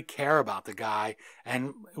really care about the guy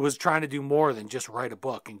and was trying to do more than just write a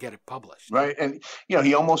book and get it published. Right. And,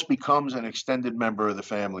 he almost becomes an extended member of the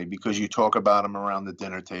family because you talk about him around the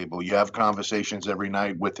dinner table. You have conversations every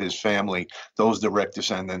night with his family, those direct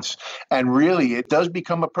descendants. And really, it does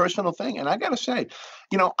become a personal thing. And I got to say,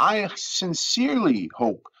 I sincerely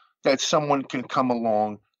hope that someone can come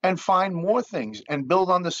along and find more things and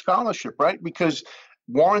build on the scholarship, right? Because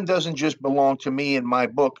Warren doesn't just belong to me in my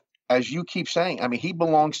book. As you keep saying, he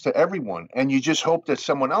belongs to everyone. And you just hope that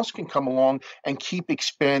someone else can come along and keep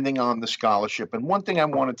expanding on the scholarship. And one thing I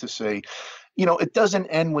wanted to say, it doesn't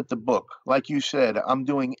end with the book. Like you said, I'm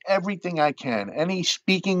doing everything I can. Any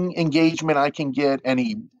speaking engagement I can get,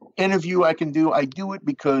 any interview I can do, I do it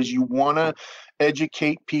because you want to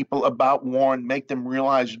educate people about Warren, make them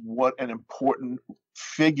realize what an important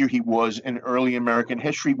figure he was in early American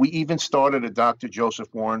history. We even started a Dr. Joseph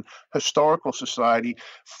Warren Historical Society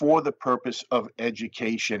for the purpose of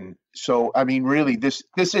education. So, really, this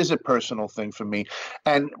is a personal thing for me.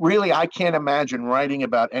 And really, I can't imagine writing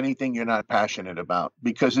about anything you're not passionate about,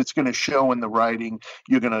 because it's going to show in the writing.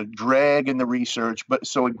 You're going to drag in the research. But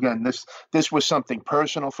so again, this was something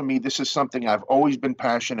personal for me. This is something I've always been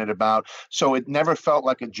passionate about. So it never felt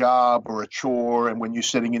like a job or a chore. And when you're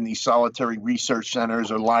sitting in these solitary research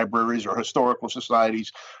centers or libraries or historical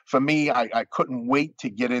societies, for me, I couldn't wait to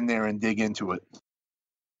get in there and dig into it.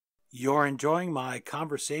 You're enjoying my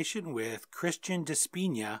conversation with Christian Di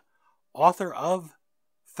Spigna, author of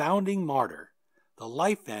Founding Martyr, The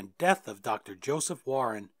Life and Death of Dr. Joseph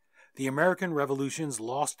Warren, the American Revolution's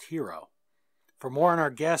Lost Hero. For more on our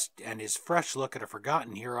guest and his fresh look at a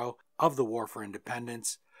forgotten hero of the War for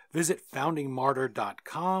Independence, visit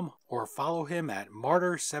foundingmartyr.com or follow him at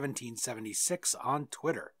Martyr1776 on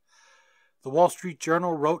Twitter. The Wall Street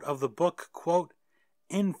Journal wrote of the book, quote,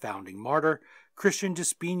 "In Founding Martyr, Christian Di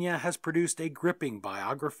Spigna has produced a gripping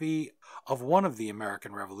biography of one of the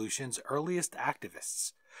American Revolution's earliest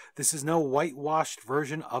activists. This is no whitewashed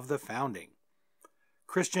version of the founding."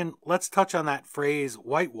 Christian, let's touch on that phrase,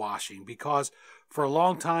 whitewashing, because for a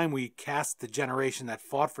long time we cast the generation that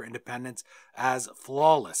fought for independence as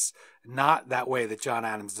flawless, not that way that John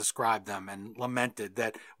Adams described them and lamented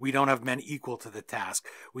that we don't have men equal to the task.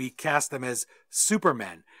 We cast them as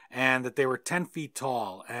supermen and that they were 10 feet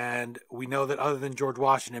tall. And we know that other than George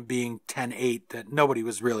Washington being 10'8", that nobody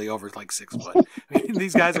was really over like 6 foot.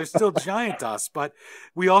 These guys are still giant to us, but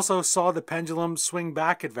we also saw the pendulum swing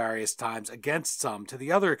back at various times against some to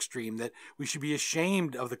the other extreme, that we should be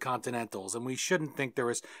ashamed of the Continentals and we shouldn't think there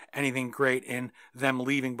was anything great in them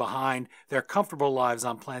leaving behind their comfortable lives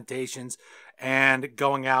on plantations and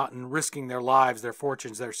going out and risking their lives, their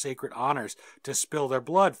fortunes, their sacred honors to spill their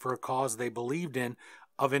blood for a cause they believed in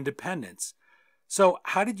of independence. So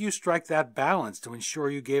how did you strike that balance to ensure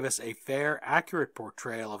you gave us a fair, accurate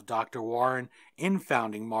portrayal of Dr. Warren in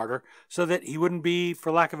Founding Martyr so that he wouldn't be,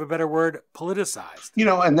 for lack of a better word, politicized?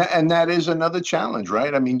 And that is another challenge,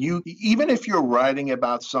 right? You even if you're writing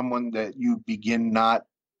about someone that you begin not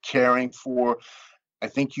caring for, I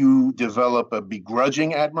think you develop a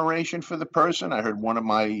begrudging admiration for the person. I heard one of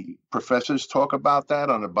my professors talk about that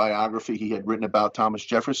on a biography he had written about Thomas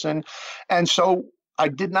Jefferson. And so I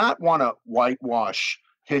did not want to whitewash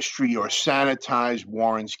history or sanitize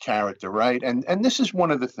Warren's character, right? And this is one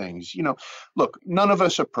of the things, look, none of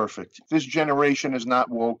us are perfect. This generation is not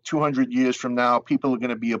woke. 200 years from now, people are going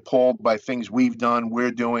to be appalled by things we've done, we're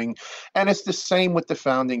doing. And it's the same with the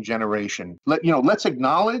founding generation. Let's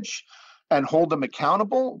acknowledge and hold them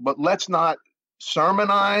accountable, but let's not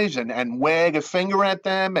sermonize and wag a finger at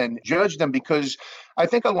them and judge them, because I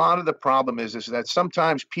think a lot of the problem is that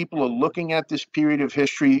sometimes people are looking at this period of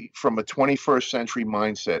history from a 21st century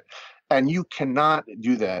mindset, and you cannot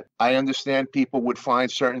do that. I understand people would find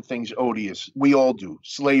certain things odious. We all do.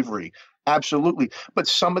 Slavery, Absolutely. But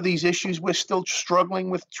some of these issues we're still struggling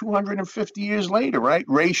with 250 years later, right?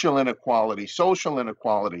 Racial inequality, social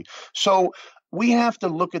inequality. So we have to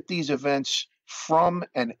look at these events from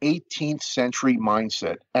an 18th century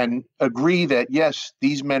mindset and agree that, yes,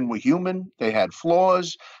 these men were human, they had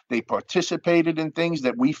flaws, they participated in things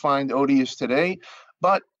that we find odious today,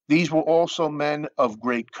 but these were also men of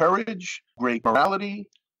great courage, great morality,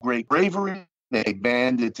 great bravery. They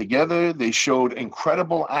banded together. They showed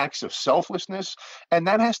incredible acts of selflessness, and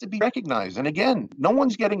that has to be recognized. And again, no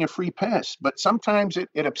one's getting a free pass, but sometimes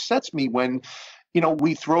it upsets me when,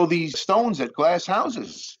 we throw these stones at glass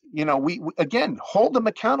houses. We again hold them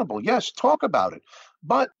accountable. Yes, talk about it.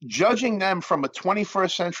 But judging them from a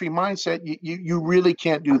 21st century mindset, you really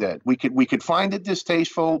can't do that. We could find it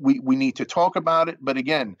distasteful. We need to talk about it. But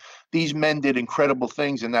again, these men did incredible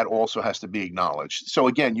things, and that also has to be acknowledged. So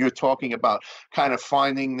again, you're talking about kind of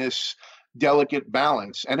finding this delicate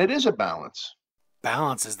balance, and it is a balance.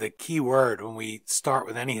 Balance is the key word when we start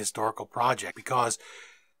with any historical project, because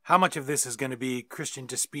how much of this is going to be Christian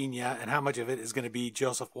Di Spigna and how much of it is going to be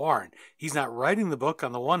Joseph Warren? He's not writing the book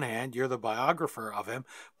on the one hand, you're the biographer of him,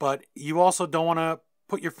 but you also don't want to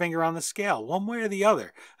put your finger on the scale one way or the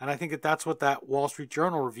other. And I think that that's what that Wall Street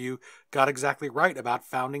Journal review got exactly right about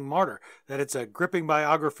Founding Martyr, that it's a gripping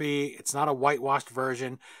biography, it's not a whitewashed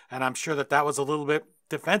version, and I'm sure that that was a little bit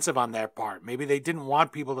defensive on their part. Maybe they didn't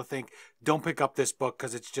want people to think, don't pick up this book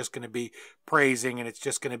because it's just going to be praising and it's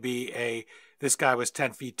just going to be this guy was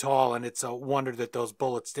 10 feet tall and it's a wonder that those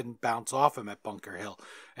bullets didn't bounce off him at Bunker Hill.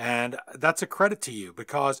 And that's a credit to you,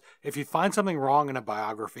 because if you find something wrong in a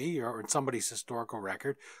biography or in somebody's historical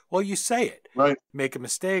record, well, you say it. Right. Make a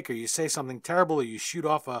mistake, or you say something terrible, or you shoot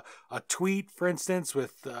off a tweet, for instance,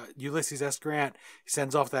 with Ulysses S. Grant. He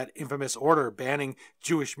sends off that infamous order banning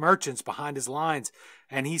Jewish merchants behind his lines.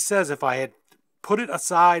 And he says, if I had put it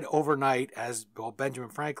aside overnight, as Benjamin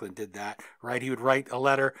Franklin did that, right? He would write a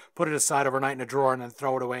letter, put it aside overnight in a drawer, and then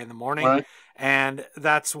throw it away in the morning. Right. And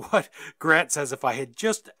that's what Grant says. If I had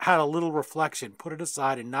just had a little reflection, put it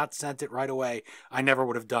aside and not sent it right away, I never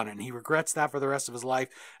would have done it. And he regrets that for the rest of his life.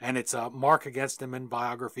 And it's a mark against him in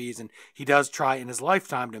biographies. And he does try in his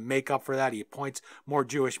lifetime to make up for that. He appoints more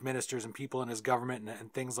Jewish ministers and people in his government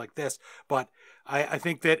and things like this. But I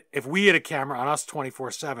think that if we had a camera on us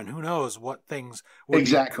 24/7, who knows what things would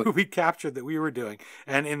be captured that we were doing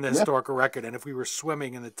and in the historical record, and if we were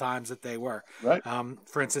swimming in the times that they were. Right.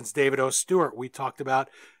 For instance, David O. Stewart, we talked about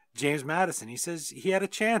James Madison. He says he had a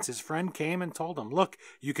chance. His friend came and told him, look,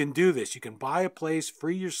 you can do this. You can buy a place,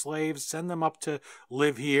 free your slaves, send them up to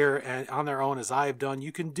live here and on their own as I have done.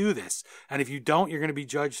 You can do this. And if you don't, you're going to be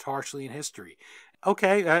judged harshly in history.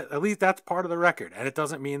 Okay, at least that's part of the record, and it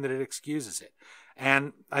doesn't mean that it excuses it.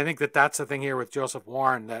 And I think that that's the thing here with Joseph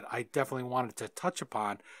Warren that I definitely wanted to touch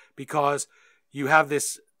upon, because you have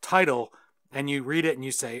this title and you read it and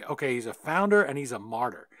you say, okay, he's a founder and he's a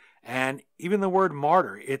martyr. And even the word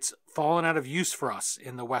martyr, it's fallen out of use for us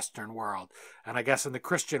in the Western world, and I guess in the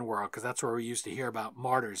Christian world, because that's where we used to hear about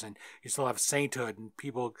martyrs, and you still have sainthood and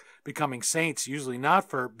people becoming saints, usually not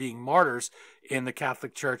for being martyrs in the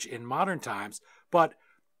Catholic Church in modern times, but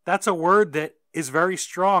that's a word that is very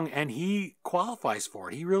strong, and he qualifies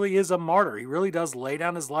for it. He really is a martyr. He really does lay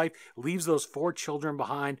down his life, leaves those 4 children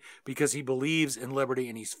behind because he believes in liberty,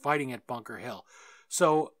 and he's fighting at Bunker Hill.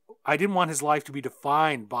 So I didn't want his life to be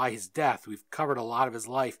defined by his death. We've covered a lot of his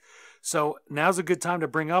life. So now's a good time to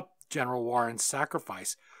bring up General Warren's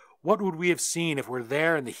sacrifice. What would we have seen if we're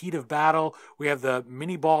there in the heat of battle? We have the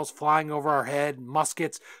mini balls flying over our head,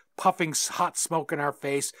 muskets puffing hot smoke in our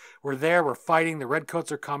face. We're there, we're fighting, the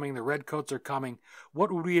redcoats are coming, the redcoats are coming.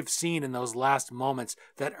 What would we have seen in those last moments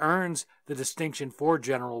that earns the distinction for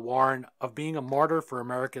General Warren of being a martyr for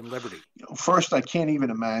American liberty? First, I can't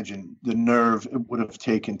even imagine the nerve it would have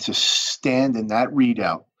taken to stand in that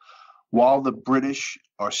redoubt while the British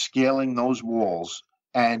are scaling those walls.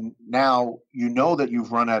 And now you know that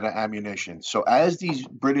you've run out of ammunition. So as these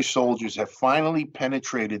British soldiers have finally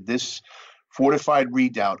penetrated this fortified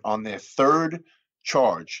redoubt on their 3rd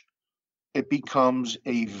charge, it becomes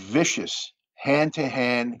a vicious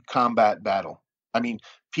hand-to-hand combat battle. I mean,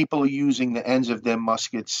 people are using the ends of their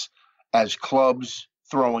muskets as clubs,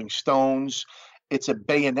 throwing stones. It's a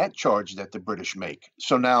bayonet charge that the British make.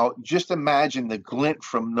 So now just imagine the glint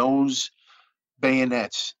from those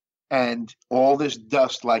bayonets and all this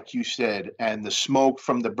dust, like you said, and the smoke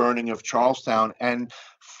from the burning of Charlestown, and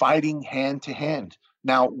fighting hand to hand.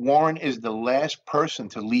 Now, Warren is the last person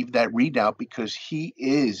to leave that redoubt because he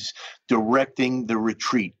is directing the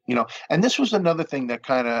retreat, And this was another thing that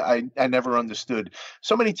kind of I never understood.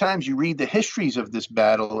 So many times you read the histories of this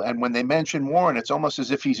battle, and when they mention Warren, it's almost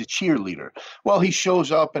as if he's a cheerleader. Well, he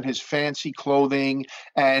shows up in his fancy clothing,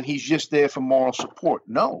 and he's just there for moral support.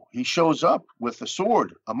 No, he shows up with a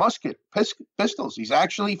sword, a musket, pistols. He's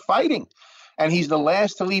actually fighting. And he's the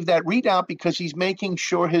last to leave that redoubt because he's making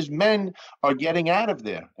sure his men are getting out of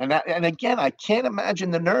there. And again, I can't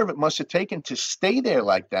imagine the nerve it must have taken to stay there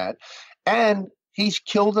like that. And he's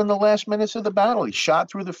killed in the last minutes of the battle. He's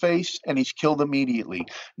shot through the face and he's killed immediately.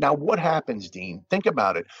 Now, what happens, Dean? Think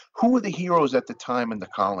about it. Who were the heroes at the time in the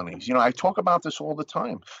colonies? I talk about this all the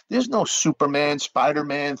time. There's no Superman,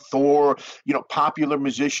 Spider-Man, Thor, popular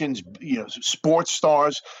musicians, sports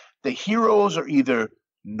stars. The heroes are either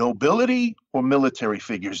nobility or military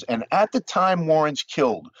figures. And at the time Warren's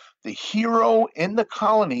killed, the hero in the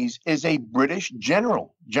colonies is a British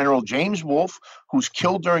general, General James Wolfe, who's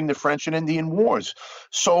killed during the French and Indian Wars.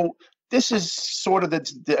 So this is sort of,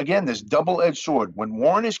 this double-edged sword. When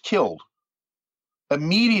Warren is killed,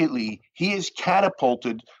 immediately he is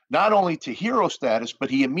catapulted not only to hero status,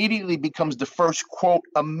 but he immediately becomes the first, quote,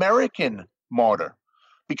 American martyr,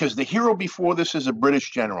 because the hero before this is a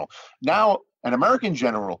British general. Now, an American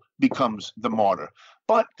general becomes the martyr.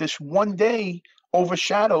 But this one day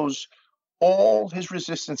overshadows all his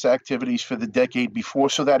resistance activities for the decade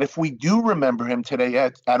before, so that if we do remember him today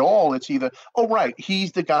at all, it's either, oh, right,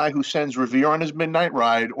 he's the guy who sends Revere on his midnight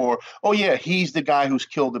ride, or, oh, yeah, he's the guy who's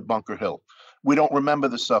killed at Bunker Hill. We don't remember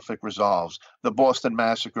the Suffolk Resolves, the Boston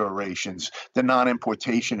Massacre orations, the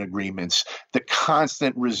non-importation agreements, the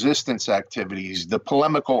constant resistance activities, the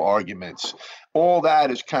polemical arguments. All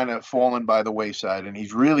that is kind of fallen by the wayside. And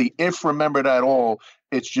he's really, if remembered at all,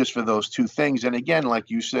 it's just for those two things. And again,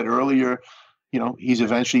 like you said earlier, he's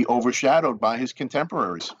eventually overshadowed by his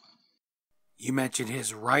contemporaries. You mentioned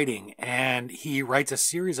his writing, and he writes a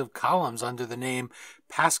series of columns under the name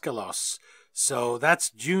Pascalos. So that's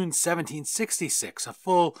June 1766, a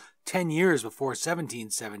full 10 years before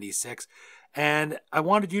 1776. And I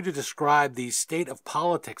wanted you to describe the state of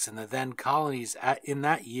politics in the then colonies in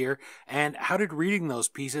that year, and how did reading those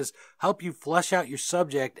pieces help you flesh out your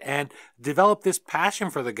subject and develop this passion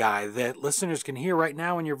for the guy that listeners can hear right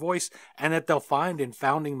now in your voice and that they'll find in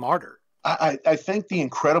Founding Martyr? I think the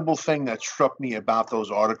incredible thing that struck me about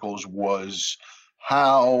those articles was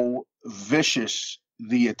how vicious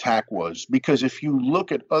the attack was, because if you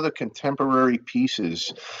look at other contemporary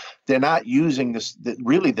pieces, they're not using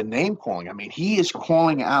the name calling. I mean, he is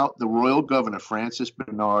calling out the royal governor, Francis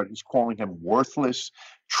Bernard. He's calling him worthless,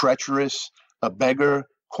 treacherous, a beggar,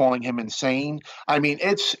 calling him insane. I mean,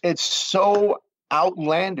 it's so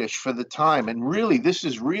outlandish for the time. And really, this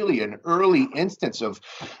is really an early instance of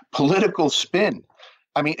political spin.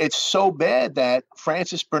 I mean, it's so bad that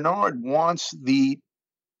Francis Bernard wants the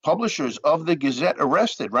publishers of the Gazette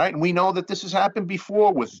arrested, right? And we know that this has happened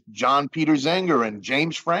before with John Peter Zenger and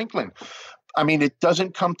James Franklin. I mean, it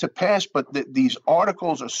doesn't come to pass, but these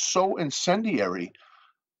articles are so incendiary,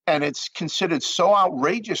 and it's considered so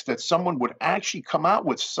outrageous that someone would actually come out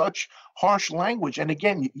with such harsh language. And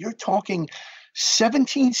again, you're talking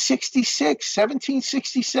 1766,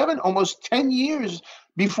 1767, almost 10 years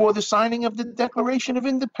before the signing of the Declaration of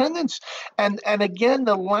Independence. And again,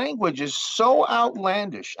 the language is so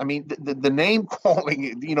outlandish. I mean, the name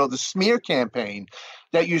calling, the smear campaign,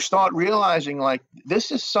 that you start realizing, like,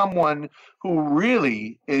 this is someone who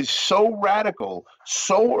really is so radical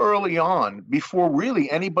so early on, before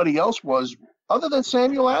really anybody else was, other than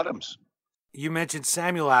Samuel Adams. You mentioned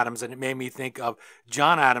Samuel Adams, and it made me think of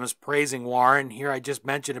John Adams praising Warren. Here I just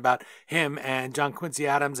mentioned about him and John Quincy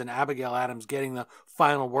Adams and Abigail Adams getting the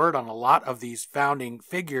final word on a lot of these founding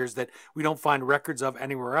figures that we don't find records of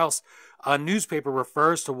anywhere else. A newspaper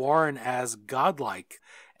refers to Warren as godlike.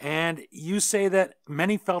 And you say that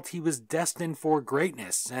many felt he was destined for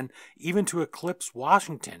greatness and even to eclipse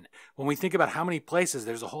Washington. When we think about how many places,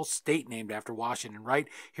 there's a whole state named after Washington, right?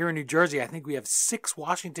 Here in New Jersey, I think we have 6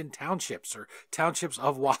 Washington townships, or townships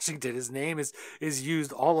of Washington. His name is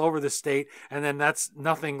used all over the state. And then that's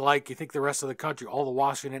nothing like, you think, the rest of the country, all the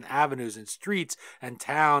Washington avenues and streets and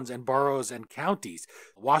towns and boroughs and counties.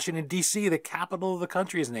 Washington, D.C., the capital of the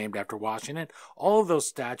country, is named after Washington. All of those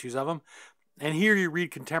statues of him. And here you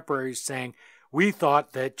read contemporaries saying, we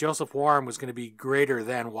thought that Joseph Warren was going to be greater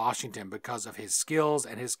than Washington because of his skills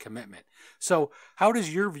and his commitment. So how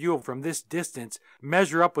does your view from this distance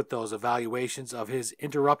measure up with those evaluations of his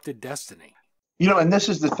interrupted destiny? And this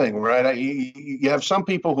is the thing, right? You have some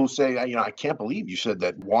people who say, I can't believe you said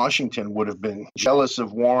that Washington would have been jealous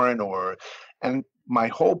of Warren, and my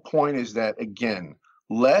whole point is that, again,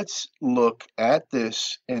 let's look at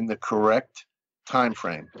this in the correct time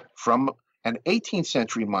frame from an 18th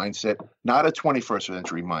century mindset, not a 21st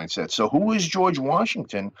century mindset. So who is George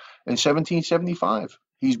Washington in 1775?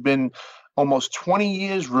 He's been almost 20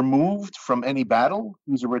 years removed from any battle.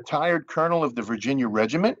 He's a retired colonel of the Virginia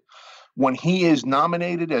Regiment. When he is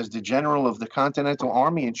nominated as the general of the Continental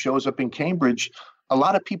Army and shows up in Cambridge, a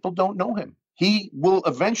lot of people don't know him. He will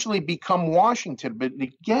eventually become Washington. But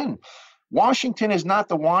again, Washington is not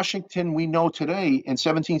the Washington we know today in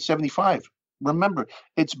 1775. Remember,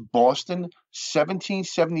 it's Boston,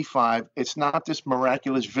 1775. It's not this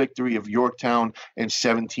miraculous victory of Yorktown in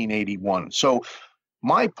 1781. So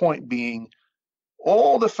my point being,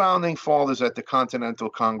 all the founding fathers at the Continental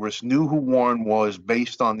Congress knew who Warren was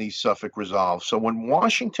based on these Suffolk resolves. So when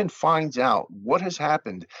Washington finds out what has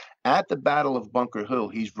happened at the Battle of Bunker Hill,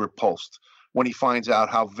 he's repulsed. When he finds out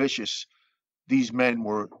how vicious these men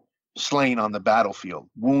were slain on the battlefield,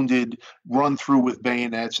 wounded, run through with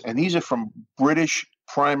bayonets. And these are from British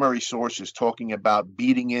primary sources talking about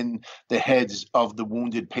beating in the heads of the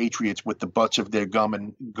wounded patriots with the butts of their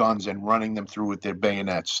guns and running them through with their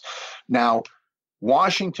bayonets. Now,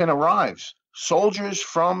 Washington arrives. Soldiers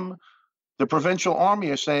from the provincial army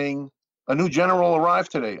are saying, a new general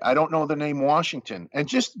arrived today. I don't know the name Washington. And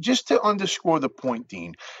just to underscore the point,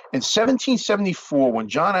 Dean, in 1774, when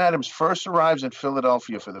John Adams first arrives in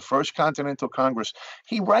Philadelphia for the First Continental Congress,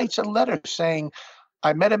 he writes a letter saying,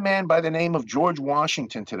 I met a man by the name of George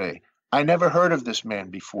Washington today. I never heard of this man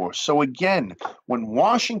before. So again, when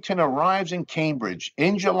Washington arrives in Cambridge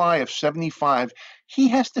in July of 75, he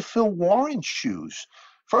has to fill Warren's shoes.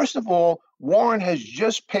 First of all, Warren has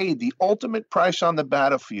just paid the ultimate price on the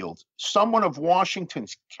battlefield. Someone of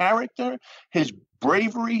Washington's character, his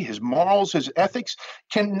bravery, his morals, his ethics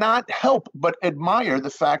cannot help but admire the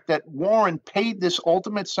fact that Warren paid this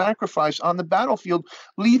ultimate sacrifice on the battlefield,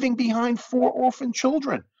 leaving behind 4 orphan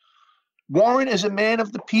children. Warren is a man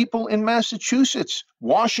of the people in Massachusetts.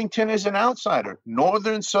 Washington is an outsider.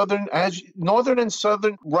 Northern and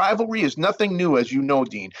Southern rivalry is nothing new, as you know,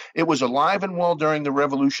 Dean. It was alive and well during the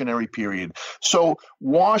Revolutionary period. So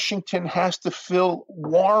Washington has to fill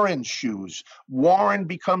Warren's shoes. Warren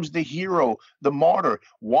becomes the hero, the martyr.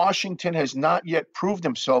 Washington has not yet proved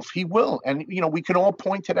himself. He will. And, we can all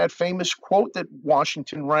point to that famous quote that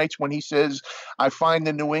Washington writes when he says, I find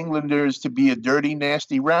the New Englanders to be a dirty,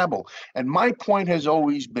 nasty rabble. And my point has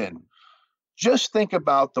always been, just think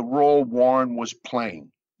about the role Warren was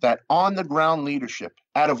playing, that on-the-ground leadership.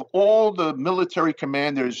 Out of all the military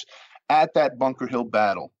commanders at that Bunker Hill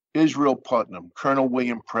battle, Israel Putnam, Colonel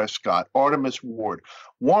William Prescott, Artemus Ward,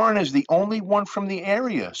 Warren is the only one from the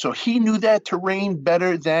area. So he knew that terrain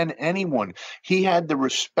better than anyone. He had the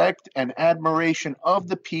respect and admiration of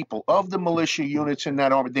the people, of the militia units in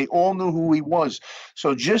that army. They all knew who he was.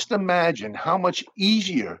 So just imagine how much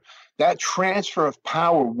easier that transfer of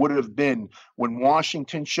power would have been when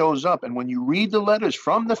Washington shows up. And when you read the letters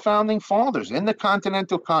from the founding fathers in the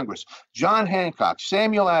Continental Congress, John Hancock,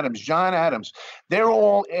 Samuel Adams, John Adams, they're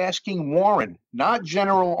all asking Warren, not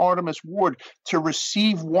General Artemus Ward, to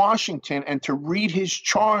receive Washington and to read his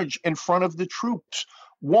charge in front of the troops.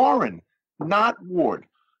 Warren, not Ward,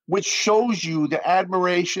 which shows you the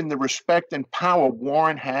admiration, the respect, and power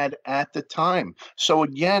Warren had at the time. So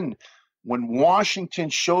again, when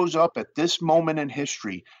Washington shows up at this moment in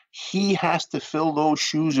history, he has to fill those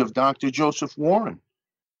shoes of Dr. Joseph Warren.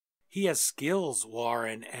 He has skills,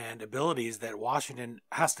 Warren, and abilities that Washington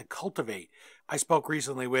has to cultivate. I spoke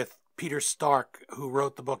recently with Peter Stark, who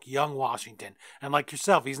wrote the book Young Washington. And like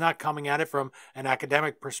yourself, he's not coming at it from an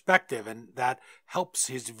academic perspective, and that helps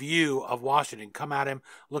his view of Washington come at him,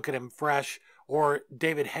 look at him fresh. Or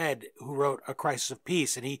David Head, who wrote A Crisis of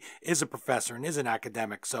Peace, and he is a professor and is an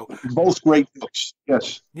academic. So both great books,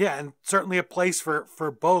 yes. Yeah, and certainly a place for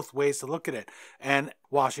both ways to look at it. And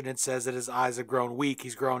Washington says that his eyes have grown weak.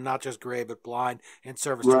 He's grown not just gray, but blind in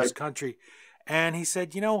service to his country. And he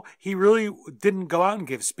said, he really didn't go out and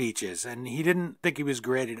give speeches, and he didn't think he was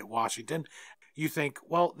graded at Washington. You think,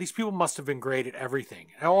 well, these people must have been great at everything.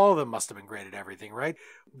 All of them must have been great at everything, right?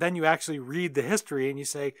 Then you actually read the history and you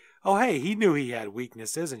say, oh, hey, he knew he had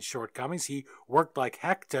weaknesses and shortcomings. He worked like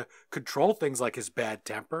heck to control things like his bad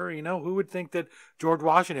temper. Who would think that George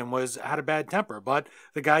Washington had a bad temper? But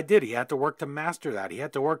the guy did. He had to work to master that. He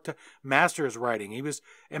had to work to master his writing. He was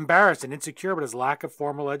embarrassed and insecure about his lack of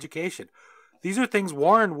formal education. These are things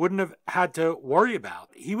Warren wouldn't have had to worry about.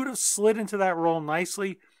 He would have slid into that role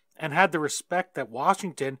nicely and had the respect that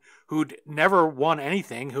Washington, who'd never won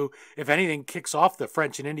anything, who, if anything, kicks off the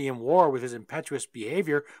French and Indian War with his impetuous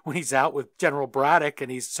behavior when he's out with General Braddock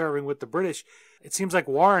and he's serving with the British, it seems like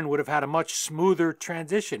Warren would have had a much smoother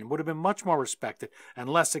transition, would have been much more respected and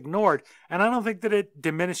less ignored. And I don't think that it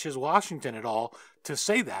diminishes Washington at all to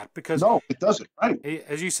say that, because No, it doesn't. Right.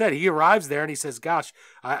 as you said, he arrives there and he says, gosh,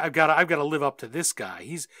 I've got to live up to this guy.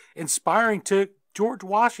 He's inspiring to George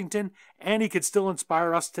Washington, and he could still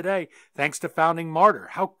inspire us today thanks to Founding Martyr.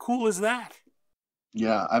 How cool is that?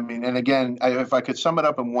 Yeah, I mean, and again, if I could sum it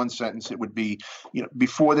up in one sentence, it would be,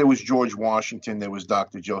 before there was George Washington, there was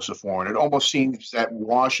Dr. Joseph Warren. It almost seems that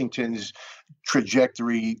Washington's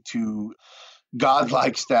trajectory to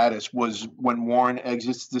godlike status was when Warren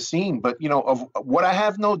exits the scene. But, of what I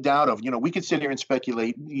have no doubt of, we could sit here and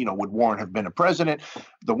speculate, would Warren have been a president?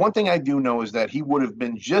 The one thing I do know is that he would have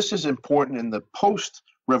been just as important in the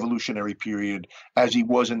post-revolutionary period as he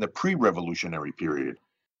was in the pre-revolutionary period.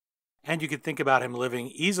 And you could think about him living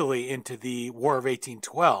easily into the War of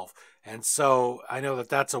 1812. And so I know that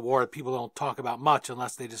that's a war that people don't talk about much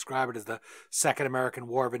unless they describe it as the Second American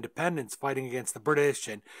War of Independence, fighting against the British.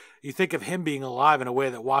 And you think of him being alive in a way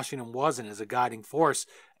that Washington wasn't, as a guiding force.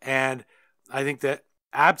 And I think that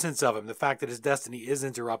absence of him, the fact that his destiny is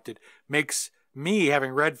interrupted, makes me,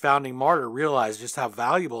 having read Founding Martyr, realize just how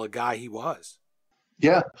valuable a guy he was.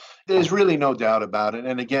 Yeah, there's really no doubt about it.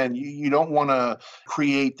 And again, you don't want to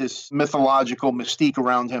create this mythological mystique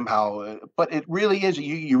around him, but it really is.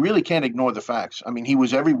 You really can't ignore the facts. I mean, he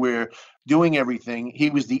was everywhere, doing everything. He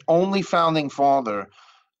was the only founding father,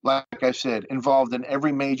 like I said, involved in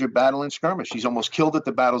every major battle and skirmish. He's almost killed at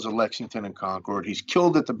the battles of Lexington and Concord. He's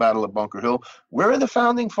killed at the Battle of Bunker Hill. Where are the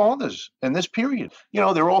founding fathers in this period?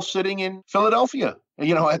 They're all sitting in Philadelphia,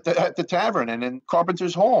 at the tavern and in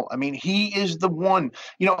Carpenter's Hall. I mean, he is the one.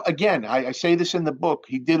 Again, I say this in the book.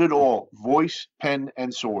 He did it all: voice, pen,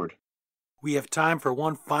 and sword. We have time for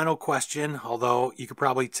one final question, although you could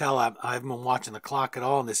probably tell I haven't been watching the clock at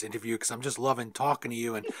all in this interview because I'm just loving talking to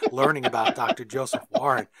you and learning about Dr. Joseph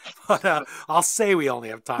Warren. But I'll say we only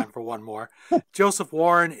have time for one more. Joseph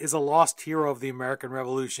Warren is a lost hero of the American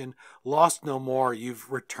Revolution. Lost no more.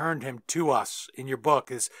 You've returned him to us in your book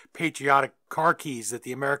as patriotic car keys that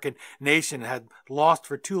the American nation had lost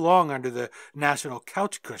for too long under the national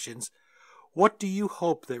couch cushions. What do you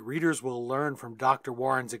hope that readers will learn from Dr.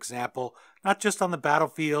 Warren's example, not just on the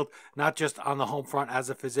battlefield, not just on the home front as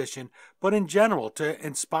a physician, but in general to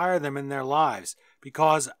inspire them in their lives?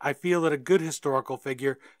 Because I feel that a good historical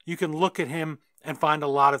figure, you can look at him and find a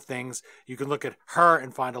lot of things. You can look at her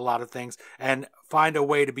and find a lot of things and find a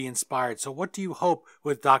way to be inspired. So what do you hope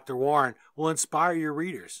with Dr. Warren will inspire your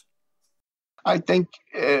readers? I think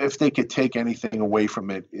if they could take anything away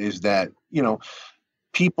from it is that,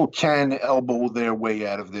 people can elbow their way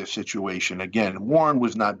out of their situation. Again, Warren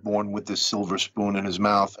was not born with this silver spoon in his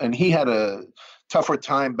mouth, and he had a tougher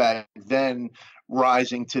time back then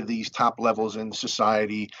rising to these top levels in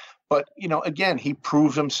society. But, again, he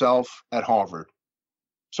proved himself at Harvard.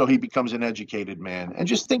 So he becomes an educated man. And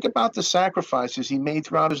just think about the sacrifices he made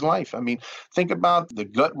throughout his life. I mean, think about the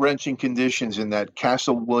gut-wrenching conditions in that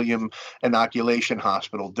Castle William inoculation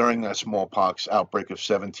hospital during that smallpox outbreak of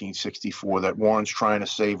 1764 that Warren's trying to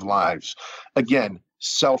save lives. Again,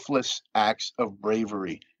 selfless acts of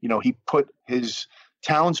bravery. He put his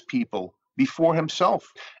townspeople before himself.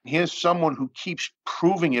 Here's someone who keeps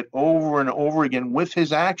proving it over and over again with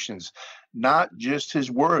his actions, not just his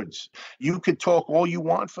words. You could talk all you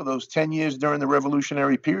want for those 10 years during the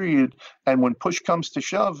Revolutionary period, and when push comes to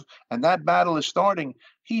shove and that battle is starting,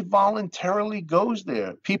 he voluntarily goes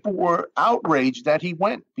there. People were outraged that he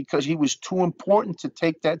went because he was too important to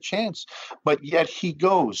take that chance, but yet he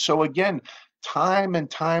goes. So again, time and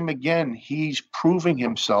time again, he's proving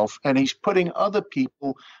himself and he's putting other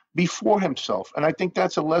people before himself. And I think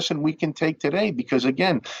that's a lesson we can take today because,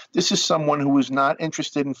 again, this is someone who is not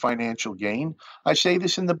interested in financial gain. I say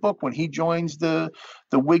this in the book. When he joins the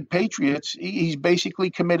Whig Patriots, he's basically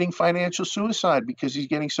committing financial suicide because he's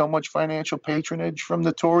getting so much financial patronage from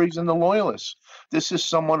the Tories and the Loyalists. This is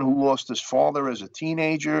someone who lost his father as a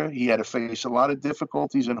teenager. He had to face a lot of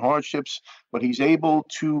difficulties and hardships, but he's able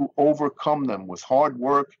to overcome them with hard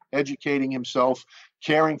work, educating himself,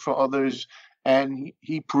 caring for others, and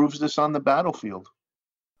he proves this on the battlefield.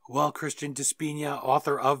 Well, Christian Di Spigna,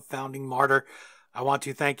 author of Founding Martyr, I want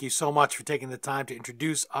to thank you so much for taking the time to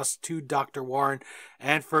introduce us to Dr. Warren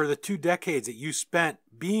and for the 2 decades that you spent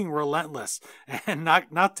being relentless and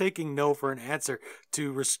not taking no for an answer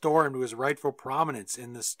to restore him to his rightful prominence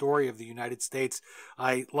in the story of the United States.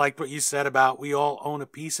 I liked what you said about we all own a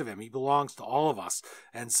piece of him. He belongs to all of us.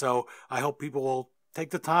 And so I hope people will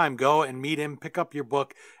take the time, go and meet him, pick up your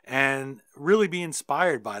book, and really be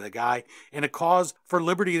inspired by the guy in a cause for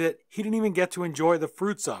liberty that he didn't even get to enjoy the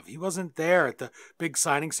fruits of. He wasn't there at the big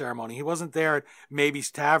signing ceremony. He wasn't there at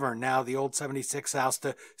Maybe's Tavern, now the old 76 House,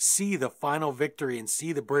 to see the final victory and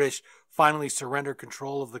see the British finally surrender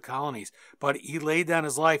control of the colonies. But he laid down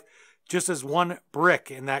his life just as one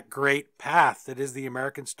brick in that great path that is the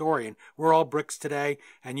American story. And we're all bricks today,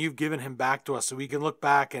 and you've given him back to us so we can look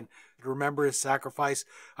back and remember his sacrifice.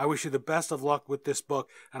 I wish you the best of luck with this book,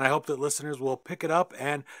 and I hope that listeners will pick it up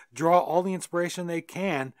and draw all the inspiration they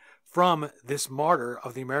can from this martyr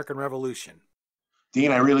of the American Revolution.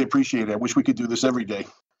 Dean, I really appreciate it. I wish we could do this every day.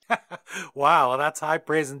 Wow, that's high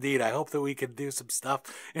praise indeed. I hope that we can do some stuff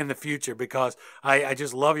in the future, because I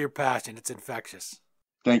just love your passion. It's infectious.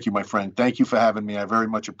 Thank you, my friend. Thank you for having me. I very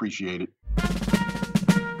much appreciate it.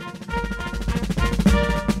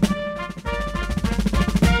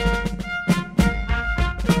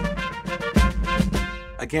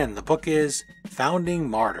 Again, the book is Founding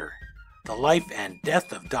Martyr, The Life and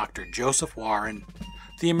Death of Dr. Joseph Warren,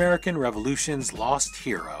 the American Revolution's Lost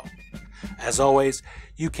Hero. As always,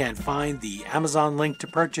 you can find the Amazon link to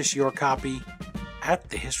purchase your copy at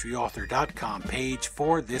thehistoryauthor.com page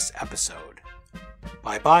for this episode.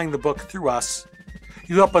 By buying the book through us,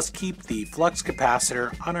 you help us keep the flux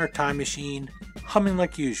capacitor on our time machine humming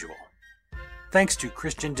like usual. Thanks to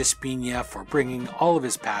Christian Di Spigna for bringing all of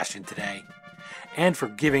his passion today, and for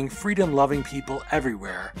giving freedom-loving people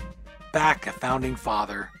everywhere back a founding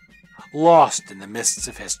father lost in the mists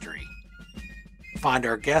of history. Find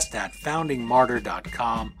our guest at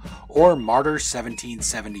foundingmartyr.com or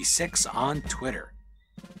Martyr1776 on Twitter.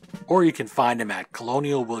 Or you can find him at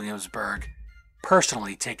Colonial Williamsburg,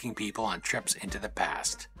 personally taking people on trips into the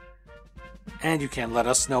past. And you can let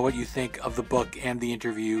us know what you think of the book and the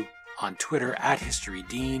interview on Twitter at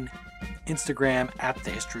HistoryDean, Instagram at The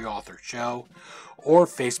History Author Show, or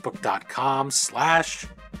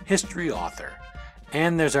Facebook.com/HistoryAuthor.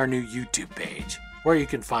 And there's our new YouTube page, where you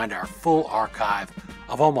can find our full archive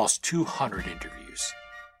of almost 200 interviews.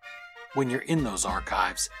 When you're in those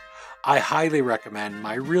archives, I highly recommend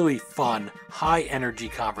my really fun, high-energy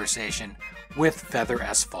conversation with Feather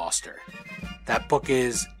S. Foster. That book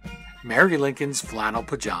is Mary Lincoln's Flannel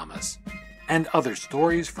Pajamas, and Other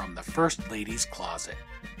Stories from the First Lady's Closet.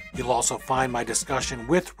 You'll also find my discussion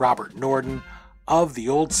with Robert Norden of the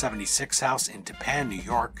old 76 House in Tappan, New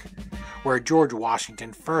York, where George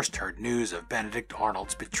Washington first heard news of Benedict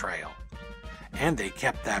Arnold's betrayal. And they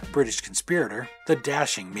kept that British conspirator, the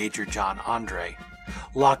dashing Major John Andre,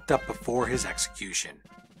 locked up before his execution.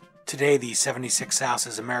 Today, the 76 House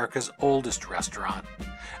is America's oldest restaurant,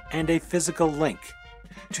 and a physical link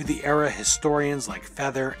to the era historians like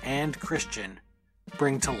Feather and Christian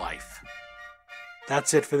bring to life.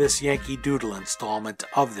 That's it for this Yankee Doodle installment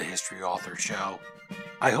of the History Author Show.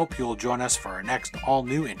 I hope you'll join us for our next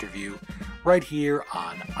all-new interview right here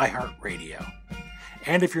on iHeartRadio.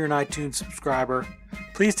 And if you're an iTunes subscriber,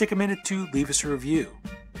 please take a minute to leave us a review.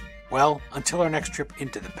 Well, until our next trip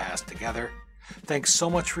into the past together, thanks so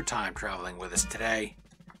much for time traveling with us today,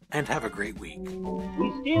 and have a great week.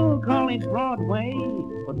 We still call it Broadway,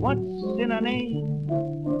 but what's in a name?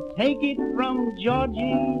 Take it from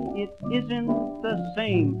Georgie, it isn't the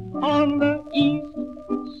same. On the east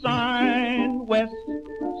side, west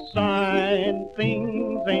side,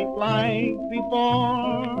 things ain't like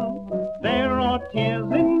before. There are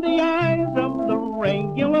tears in the eyes of the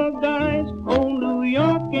regular guys. Oh, New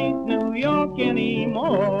York ain't New York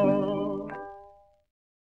anymore.